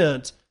either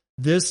event,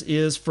 this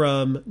is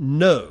from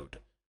Node.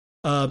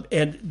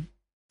 And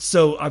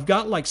so I've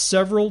got like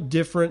several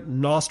different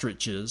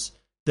Nostriches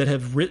that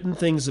have written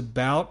things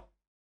about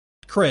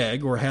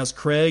Craig or has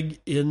Craig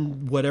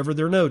in whatever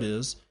their node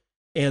is,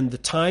 and the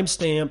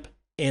timestamp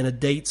and a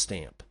date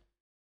stamp.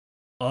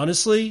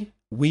 Honestly,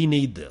 we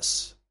need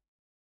this.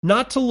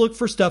 Not to look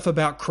for stuff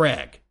about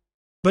Craig,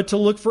 but to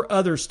look for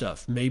other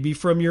stuff, maybe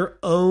from your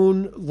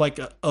own, like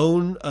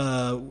own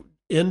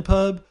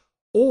npub,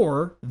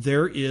 or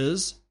there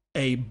is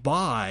a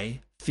by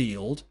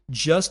field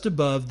just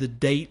above the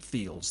date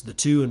fields, the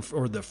to and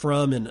or the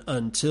from and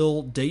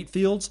until date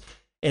fields,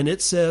 and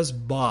it says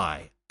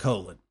by :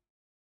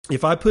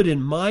 If I put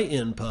in my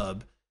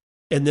npub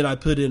and then I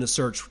put in a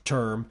search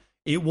term,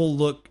 it will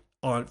look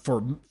on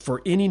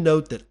for any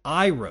note that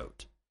I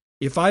wrote.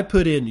 If I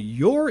put in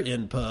your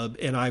npub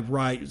and I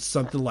write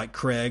something like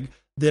Craig,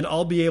 then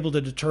I'll be able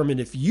to determine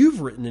if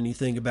you've written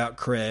anything about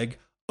Craig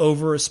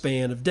over a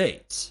span of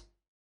dates.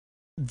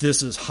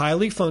 This is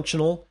highly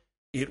functional.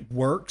 It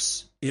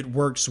works. It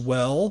works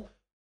well.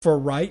 For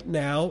right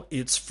now,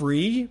 it's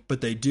free,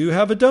 but they do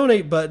have a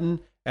donate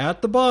button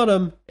at the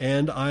bottom,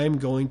 and I'm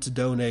going to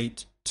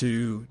donate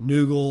to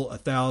Noogle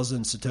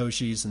 1,000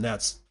 Satoshis, and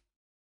that's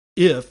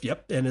here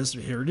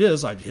it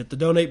is. I hit the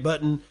donate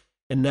button,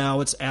 and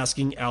now it's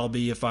asking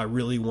Albi if I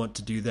really want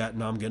to do that,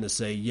 and I'm going to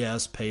say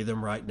yes, pay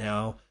them right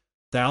now.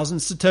 1,000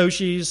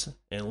 Satoshis,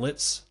 and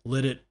let's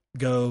let it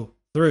go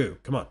through.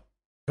 Come on.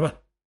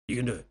 You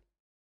can do it.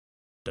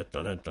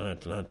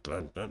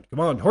 Come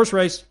on, horse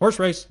race.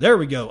 There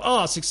we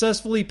go.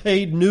 Successfully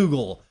paid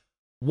Noogle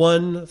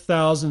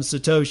 1,000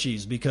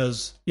 Satoshis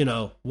because,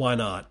 why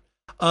not?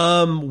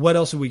 What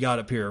else have we got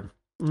up here?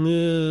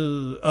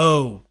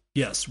 Oh,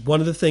 yes.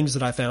 One of the things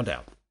that I found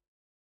out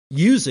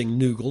using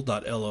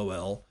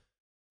Noogle.lol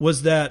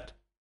was that,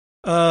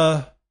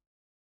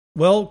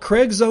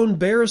 Craig's own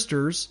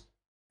barristers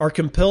are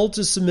compelled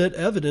to submit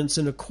evidence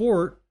in a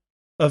court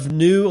of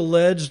new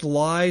alleged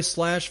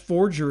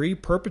lie/forgery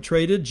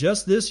perpetrated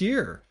just this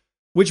year.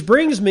 Which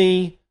brings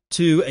me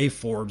to a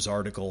Forbes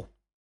article.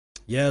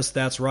 Yes,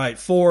 that's right.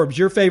 Forbes,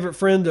 your favorite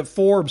friend at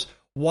Forbes.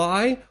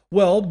 Why?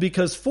 Well,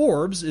 because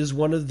Forbes is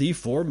one of the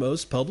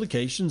foremost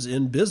publications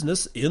in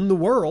business in the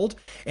world,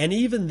 and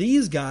even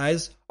these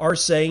guys are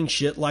saying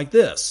shit like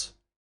this.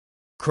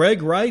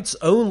 Craig Wright's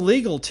own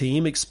legal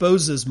team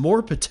exposes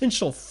more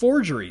potential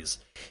forgeries.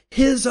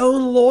 His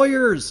own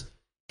lawyers.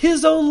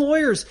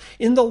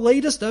 In the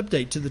latest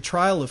update to the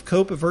trial of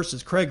Copa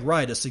versus Craig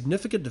Wright, a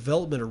significant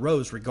development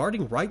arose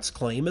regarding Wright's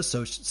claim as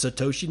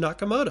Satoshi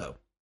Nakamoto,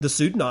 the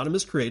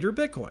pseudonymous creator of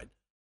Bitcoin.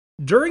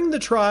 During the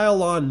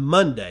trial on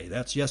Monday,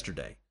 that's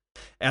yesterday,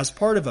 as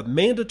part of a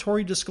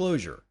mandatory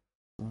disclosure,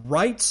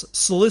 Wright's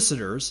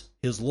solicitors,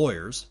 his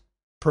lawyers,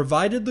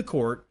 provided the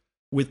court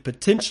with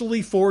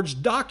potentially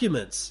forged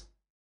documents.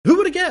 Who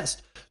would have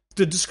guessed?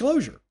 The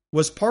disclosure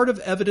was part of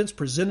evidence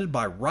presented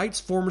by Wright's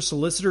former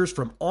solicitors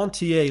from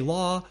Entier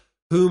Law,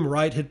 whom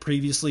Wright had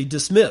previously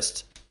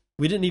dismissed.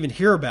 We didn't even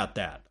hear about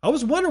that. I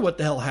was wondering what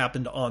the hell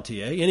happened to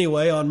Entier.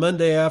 Anyway, on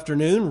Monday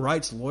afternoon,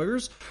 Wright's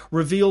lawyers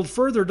revealed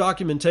further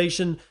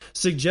documentation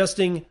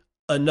suggesting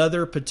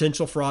another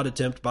potential fraud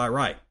attempt by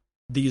Wright.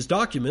 These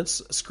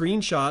documents,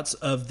 screenshots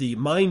of the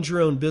Mind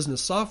Your Own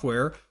Business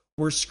software,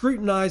 were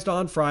scrutinized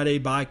on Friday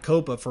by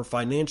COPA for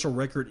financial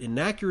record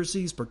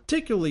inaccuracies,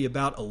 particularly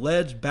about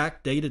alleged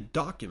backdated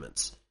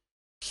documents.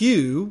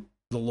 Hugh,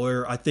 the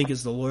lawyer, I think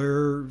is the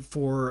lawyer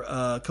for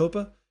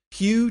COPA,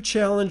 Hugh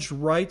challenged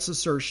Wright's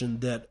assertion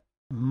that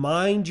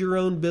Mind Your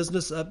Own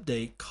Business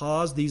update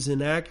caused these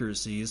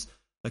inaccuracies,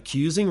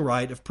 accusing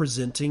Wright of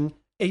presenting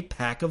a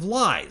pack of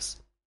lies.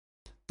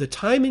 The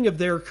timing of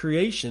their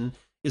creation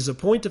is a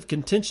point of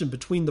contention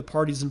between the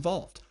parties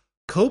involved.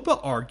 COPA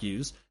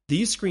argues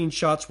these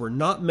screenshots were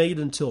not made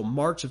until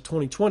March of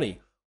 2020,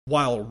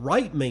 while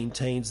Wright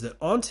maintains that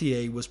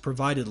Entier was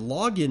provided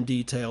login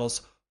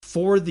details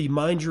for the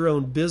Mind Your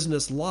Own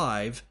Business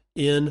Live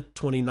in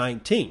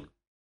 2019.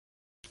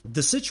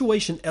 The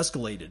situation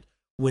escalated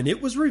when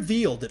it was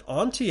revealed that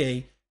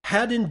Entier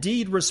had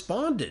indeed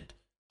responded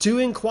to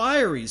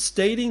inquiries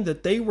stating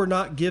that they were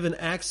not given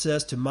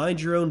access to Mind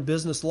Your Own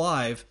Business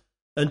Live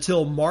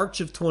until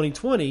March of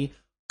 2020,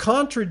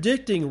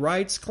 contradicting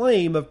Wright's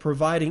claim of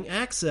providing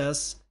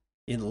access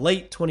in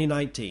late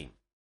 2019.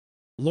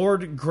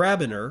 Lord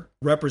Grabiner,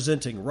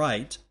 representing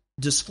Wright,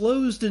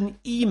 disclosed an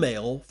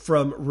email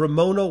from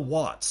Ramona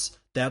Watts,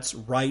 that's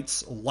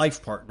Wright's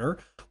life partner,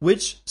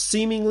 which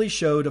seemingly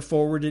showed a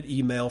forwarded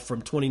email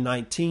from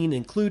 2019,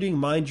 including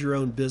Mind Your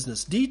Own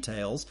Business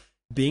details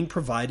being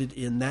provided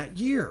in that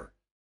year.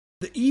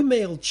 The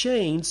email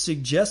chain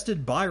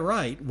suggested by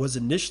Wright was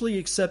initially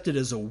accepted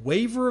as a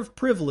waiver of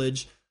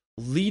privilege,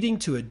 leading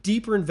to a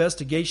deeper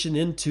investigation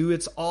into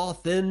its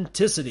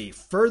authenticity,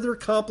 further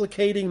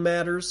complicating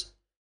matters.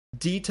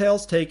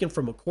 Details taken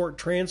from a court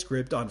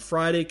transcript on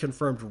Friday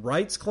confirmed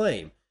Wright's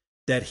claim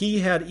that he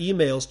had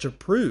emails to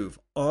prove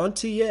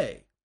Entier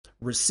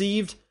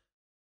received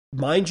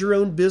Mind Your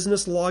Own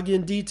Business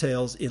login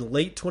details in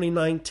late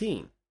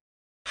 2019.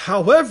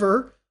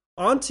 However,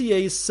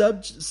 Entier's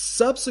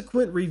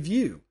subsequent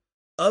review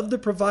of the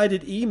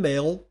provided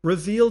email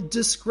revealed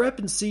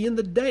discrepancy in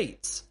the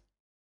dates.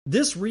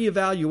 This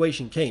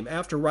reevaluation came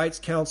after Wright's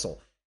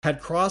counsel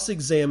had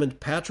cross-examined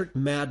Patrick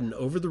Madden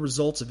over the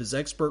results of his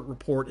expert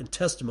report and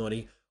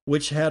testimony,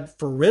 which had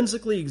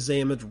forensically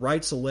examined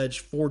Wright's alleged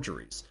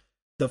forgeries.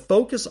 The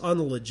focus on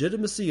the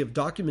legitimacy of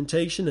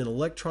documentation and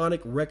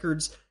electronic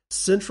records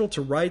central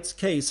to Wright's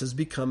case has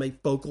become a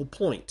focal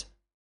point.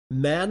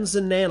 Madden's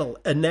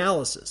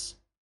analysis,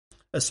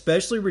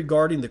 especially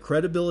regarding the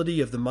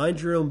credibility of the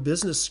Mind Your Own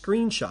Business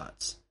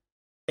screenshots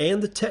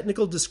and the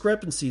technical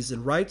discrepancies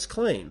in Wright's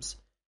claims,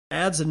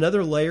 adds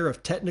another layer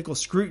of technical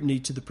scrutiny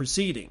to the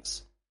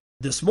proceedings.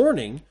 This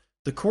morning,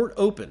 the court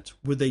opened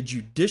with a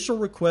judicial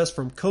request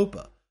from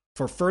COPA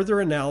for further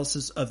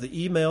analysis of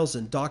the emails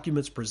and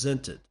documents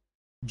presented.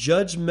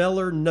 Judge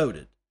Meller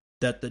noted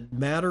that the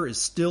matter is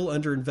still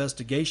under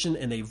investigation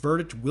and a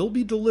verdict will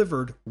be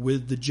delivered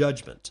with the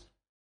judgment.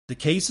 The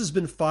case has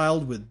been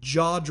filed with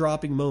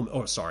jaw-dropping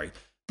moments.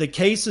 The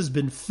case has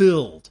been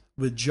filled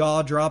with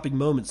jaw-dropping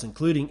moments,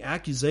 including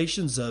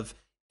accusations of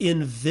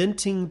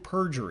inventing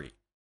perjury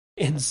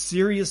and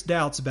serious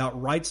doubts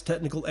about Wright's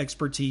technical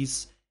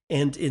expertise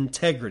and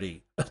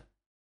integrity.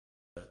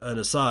 An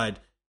aside,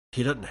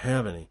 he doesn't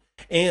have any.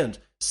 And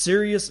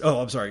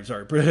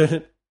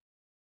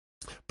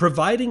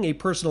providing a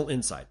personal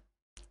insight.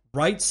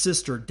 Wright's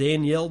sister,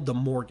 Danielle De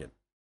Morgan,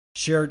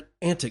 shared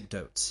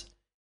anecdotes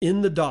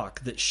in the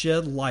doc that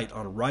shed light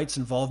on Wright's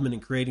involvement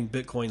in creating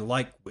Bitcoin,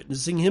 like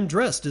witnessing him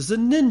dressed as a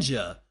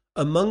ninja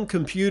among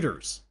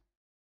computers.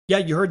 Yeah,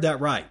 you heard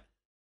that right.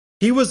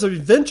 He was an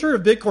inventor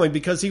of Bitcoin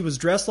because he was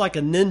dressed like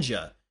a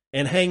ninja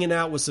and hanging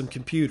out with some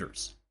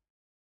computers.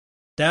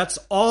 That's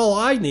all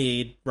I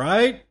need,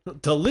 right?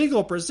 The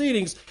legal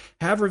proceedings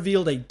have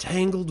revealed a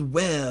tangled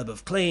web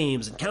of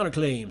claims and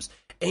counterclaims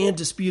and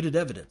disputed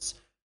evidence,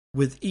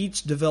 with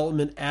each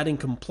development adding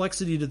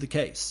complexity to the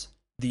case.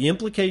 The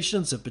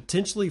implications of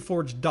potentially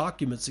forged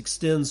documents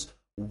extends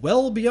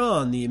well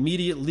beyond the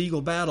immediate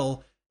legal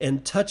battle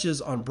and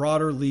touches on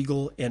broader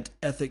legal and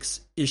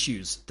ethics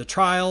issues. The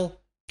trial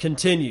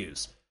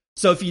continues.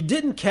 So if you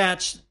didn't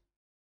catch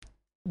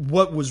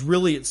what was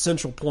really its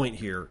central point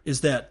here,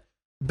 is that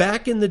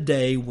back in the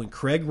day when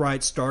Craig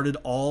Wright started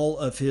all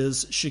of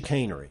his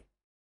chicanery,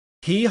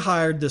 he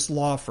hired this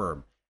law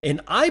firm.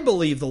 And I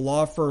believe the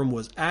law firm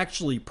was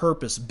actually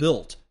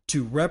purpose-built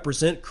to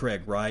represent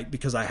Craig Wright,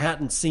 because I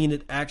hadn't seen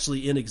it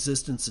actually in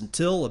existence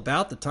until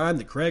about the time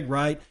that Craig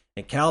Wright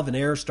and Calvin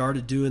Ayre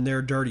started doing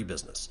their dirty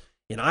business.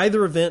 In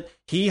either event,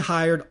 he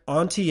hired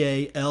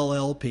Entier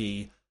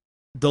LLP,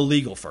 the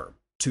legal firm,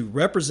 to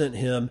represent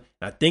him.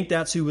 I think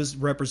that's who was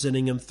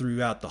representing him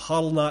throughout the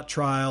Hoddelknot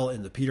trial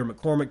and the Peter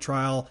McCormick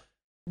trial.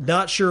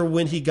 Not sure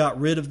when he got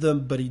rid of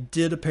them, but he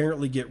did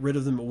apparently get rid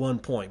of them at one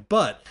point.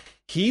 But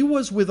he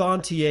was with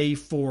Entier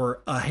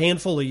for a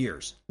handful of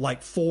years,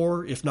 like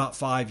 4, if not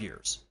 5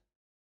 years,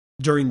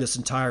 during this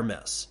entire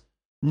mess.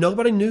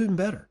 Nobody knew him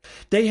better.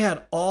 They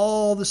had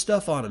all the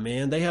stuff on him,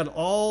 man. They had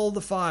all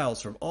the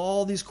files from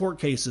all these court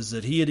cases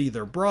that he had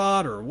either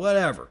brought or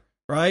whatever,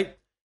 right?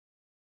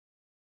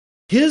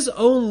 His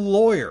own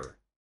lawyer,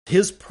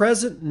 his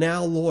present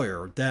now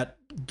lawyer, that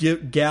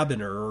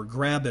Gabiner or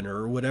Grabiner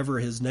or whatever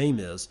his name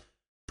is,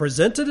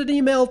 presented an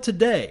email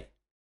today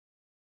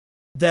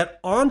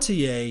that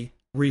Entier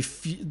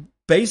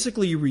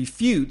basically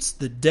refutes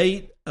the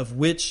date of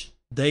which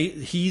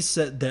he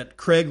said that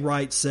Craig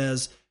Wright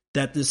says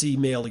that this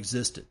email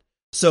existed.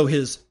 So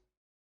his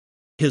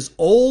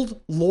old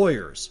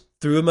lawyers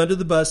threw him under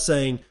the bus,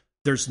 saying,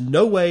 there's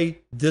no way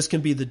this can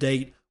be the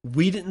date.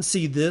 We didn't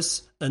see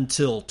this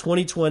until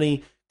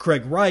 2020.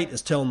 Craig Wright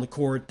is telling the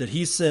court that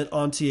he sent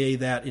Entier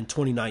that in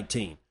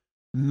 2019.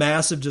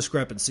 Massive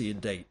discrepancy in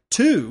date.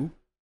 2,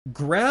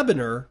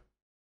 Grabiner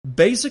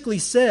basically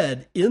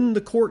said in the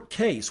court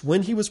case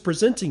when he was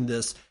presenting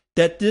this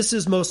that this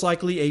is most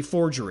likely a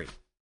forgery.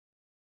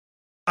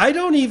 I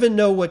don't even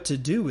know what to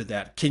do with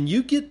that. Can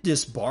you get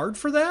disbarred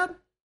for that?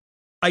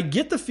 I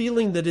get the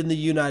feeling that in the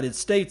United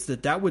States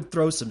that would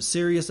throw some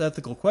serious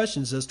ethical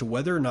questions as to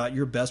whether or not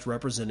you're best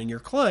representing your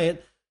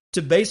client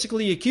to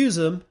basically accuse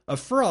him of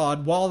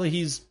fraud while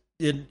he's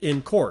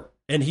in court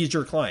and he's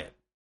your client.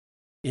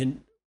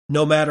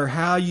 No matter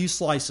how you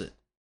slice it.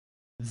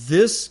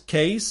 This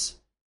case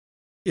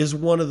is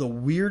one of the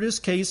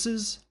weirdest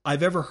cases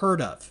I've ever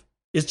heard of.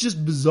 It's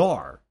just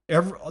bizarre.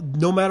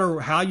 No matter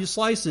how you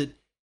slice it,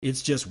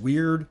 it's just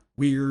weird.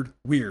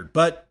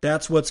 But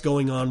that's what's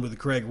going on with the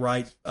Craig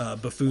Wright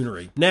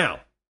buffoonery. Now,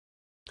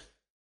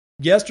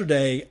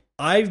 yesterday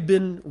I've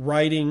been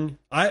writing.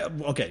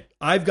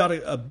 I've got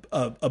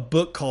a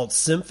book called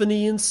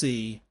Symphony in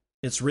C.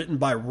 It's written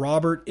by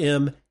Robert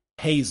M.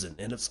 Hazen,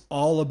 and it's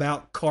all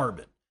about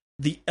carbon,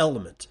 the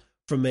element,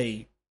 from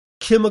a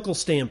chemical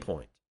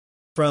standpoint,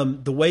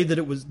 from the way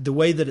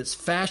that it's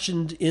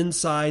fashioned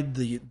inside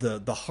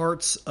the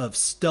hearts of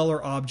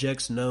stellar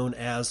objects known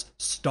as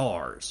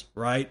stars,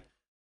 right?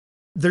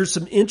 There's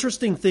some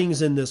interesting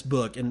things in this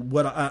book, and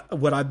what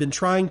I've been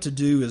trying to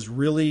do is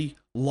really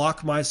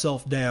lock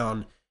myself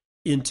down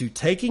into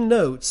taking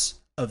notes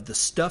of the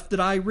stuff that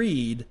I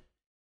read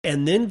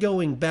and then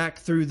going back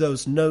through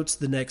those notes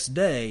the next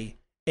day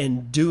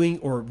and doing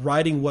or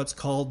writing what's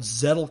called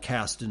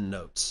Zettelkasten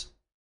notes.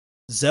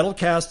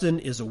 Zettelkasten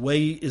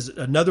is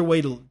another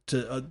way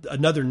to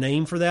another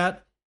name for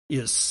that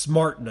is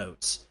Smart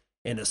Notes.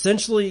 And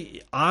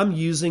essentially I'm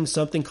using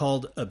something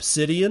called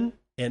Obsidian,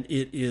 and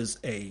it is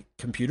a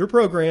computer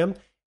program.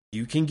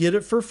 You can get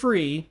it for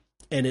free,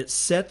 and it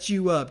sets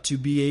you up to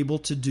be able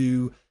to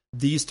do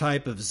these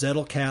type of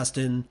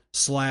Zettelkasten /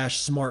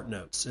 Smart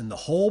Notes. And the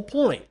whole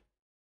point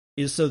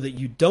is so that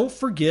you don't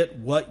forget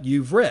what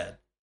you've read.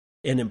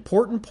 And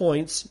important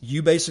points,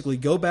 you basically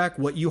go back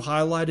what you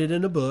highlighted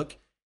in a book,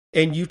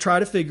 and you try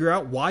to figure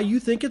out why you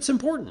think it's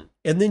important.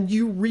 And then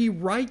you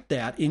rewrite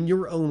that in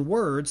your own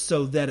words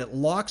so that it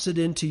locks it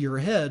into your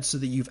head so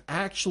that you've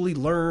actually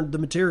learned the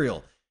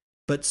material.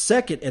 But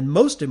second, and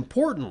most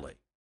importantly,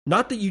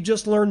 not that you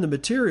just learn the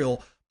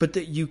material, but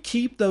that you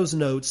keep those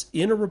notes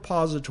in a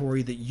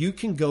repository that you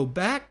can go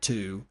back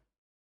to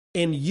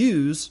and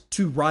use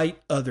to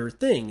write other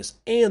things.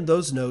 And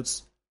those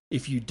notes,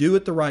 if you do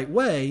it the right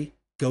way,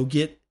 go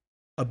get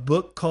a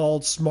book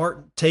called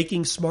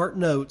Taking Smart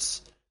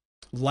Notes.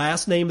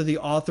 Last name of the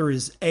author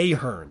is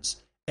Ahearns,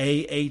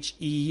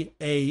 Ahearns,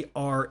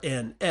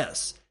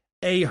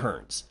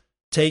 Ahearns,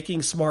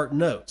 Taking Smart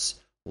Notes.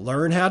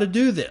 Learn how to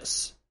do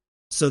this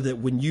so that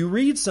when you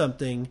read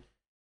something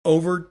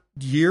over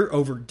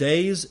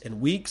days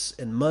and weeks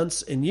and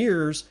months and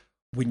years,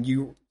 when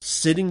you're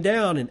sitting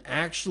down and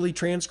actually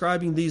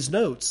transcribing these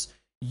notes,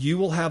 you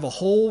will have a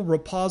whole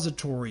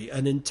repository,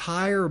 an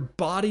entire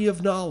body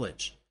of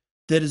knowledge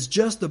that is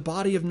just the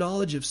body of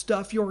knowledge of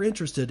stuff you're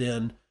interested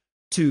in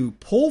to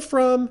pull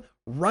from,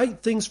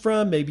 write things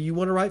from. Maybe you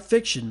want to write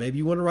fiction. Maybe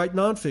you want to write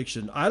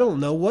nonfiction. I don't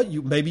know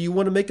maybe you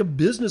want to make a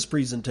business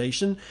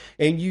presentation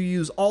and you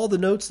use all the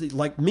notes that,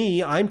 like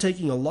me, I'm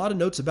taking a lot of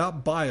notes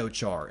about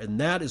biochar. And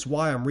that is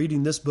why I'm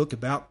reading this book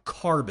about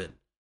carbon.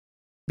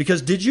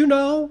 Because did you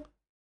know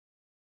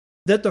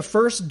that the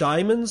first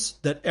diamonds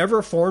that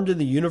ever formed in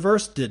the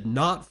universe did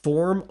not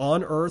form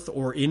on Earth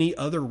or any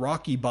other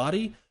rocky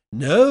body?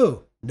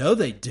 No,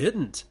 they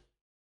didn't.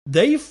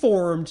 They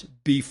formed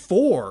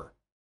before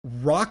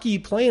rocky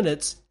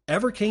planets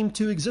ever came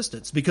to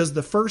existence, because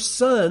the first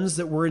suns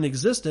that were in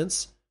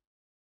existence,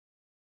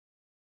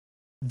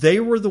 they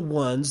were the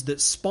ones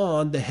that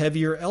spawned the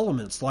heavier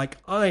elements like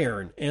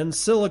iron and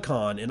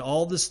silicon and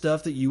all the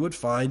stuff that you would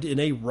find in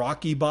a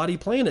rocky body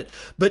planet.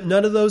 But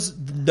none of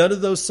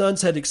those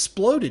suns had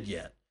exploded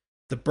yet.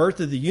 The birth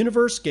of the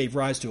universe gave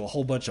rise to a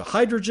whole bunch of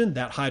hydrogen.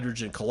 That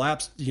hydrogen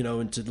collapsed,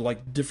 into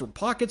like different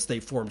pockets.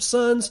 They formed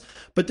suns,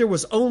 but there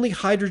was only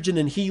hydrogen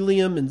and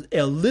helium and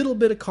a little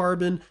bit of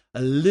carbon,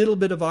 a little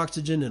bit of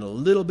oxygen, and a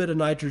little bit of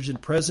nitrogen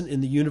present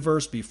in the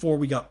universe before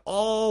we got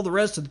all the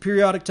rest of the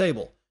periodic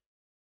table.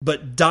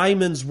 But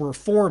diamonds were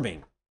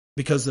forming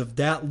because of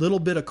that little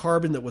bit of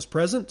carbon that was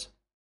present.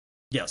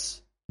 Yes,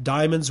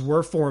 diamonds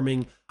were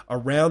forming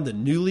around the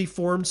newly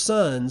formed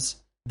suns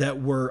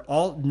that were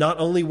all, not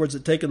only was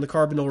it taking the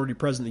carbon already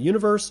present in the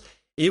universe,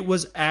 it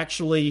was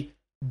actually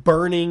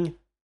burning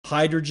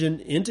hydrogen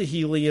into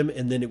helium,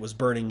 and then it was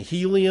burning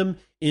helium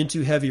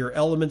into heavier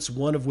elements,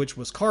 one of which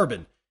was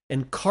carbon.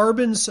 And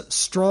carbon's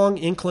strong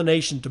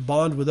inclination to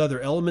bond with other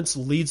elements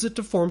leads it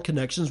to form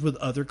connections with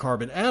other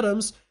carbon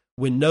atoms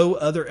when no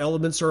other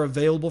elements are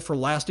available for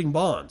lasting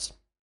bonds.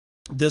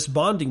 This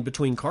bonding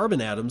between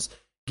carbon atoms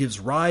gives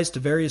rise to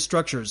various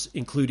structures,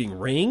 including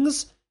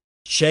rings,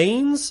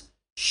 chains,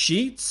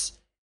 sheets,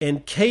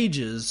 and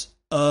cages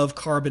of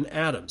carbon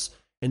atoms.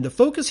 And the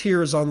focus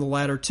here is on the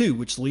latter two,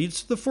 which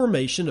leads to the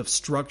formation of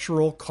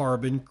structural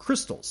carbon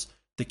crystals,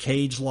 the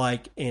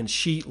cage-like and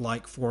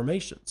sheet-like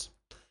formations.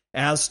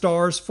 As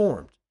stars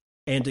formed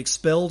and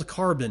expelled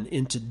carbon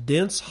into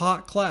dense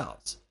hot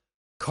clouds,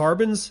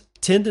 carbon's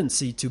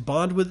tendency to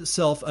bond with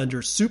itself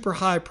under super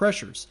high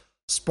pressures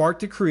sparked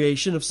the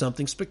creation of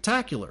something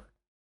spectacular: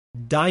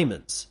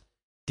 diamonds.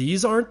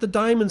 These aren't the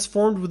diamonds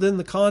formed within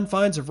the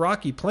confines of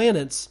rocky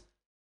planets.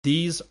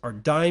 These are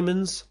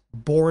diamonds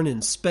born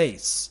in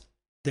space.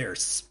 They're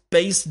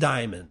space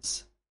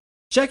diamonds.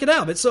 Check it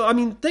out.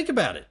 Think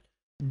about it.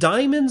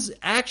 Diamonds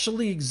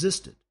actually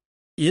existed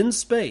in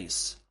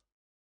space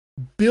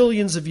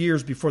billions of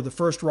years before the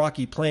first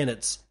rocky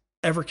planets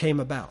ever came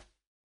about.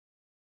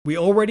 We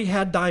already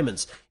had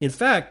diamonds. In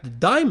fact, the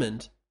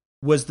diamond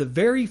was the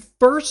very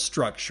first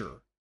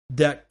structure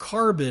that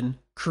carbon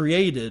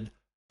created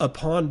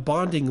upon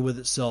bonding with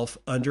itself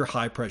under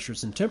high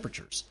pressures and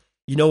temperatures.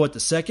 You know what the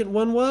second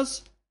one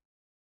was?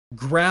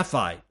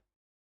 Graphite.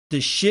 The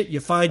shit you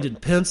find in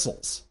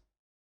pencils.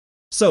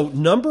 So,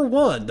 number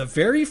one, the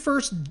very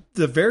first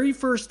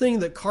thing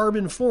that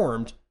carbon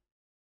formed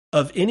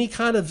of any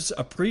kind of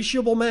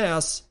appreciable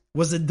mass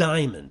was a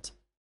diamond.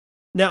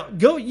 Now,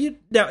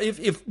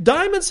 if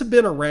diamonds have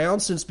been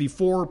around since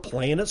before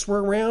planets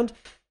were around,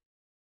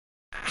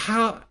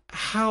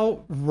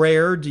 how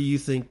rare do you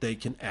think they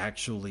can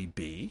actually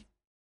be?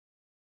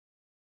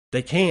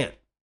 They can't.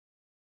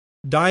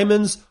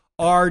 Diamonds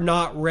are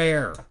not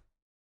rare.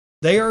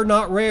 They are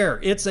not rare.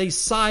 It's a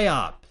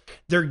psyop.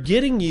 They're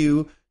getting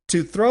you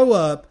to throw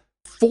up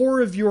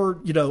 4 of your,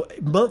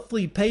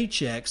 monthly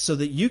paychecks so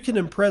that you can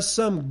impress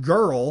some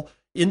girl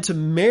into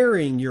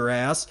marrying your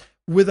ass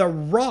with a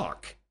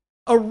rock.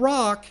 A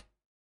rock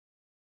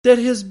that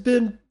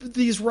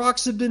these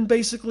rocks have been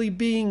basically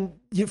being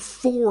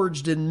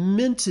forged and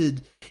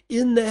minted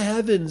in the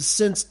heavens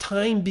since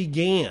time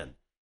began.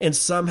 And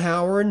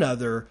somehow or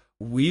another,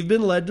 we've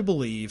been led to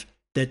believe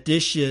that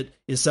this shit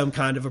is some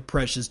kind of a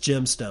precious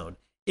gemstone.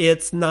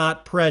 It's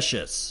not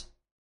precious.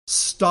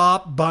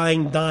 Stop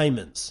buying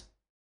diamonds.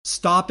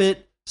 Stop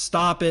it,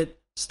 stop it,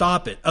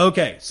 stop it.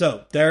 Okay,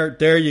 so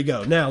there you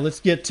go. Now let's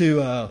get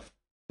to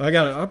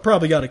I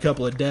probably got a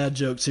couple of dad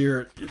jokes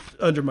here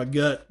under my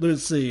gut.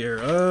 Let's see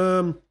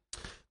here.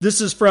 This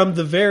is from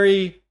the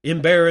very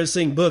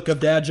embarrassing book of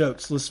dad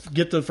jokes. Let's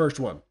get to the first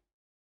one.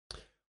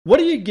 What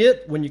do you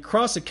get when you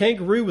cross a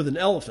kangaroo with an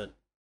elephant?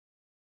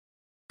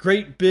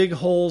 Great big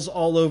holes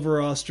all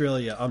over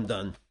Australia. I'm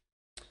done.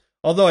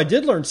 Although I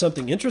did learn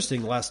something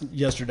interesting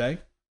yesterday.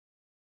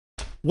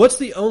 What's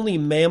the only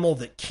mammal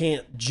that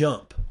can't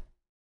jump?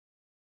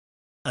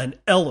 An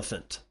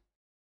elephant.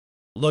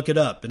 Look it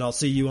up, and I'll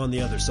see you on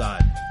the other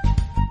side.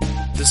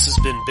 This has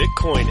been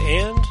Bitcoin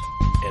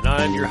and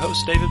I'm your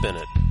host, David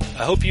Bennett.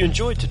 I hope you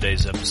enjoyed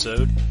today's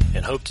episode,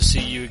 and hope to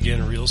see you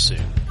again real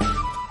soon.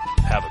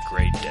 Have a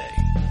great day.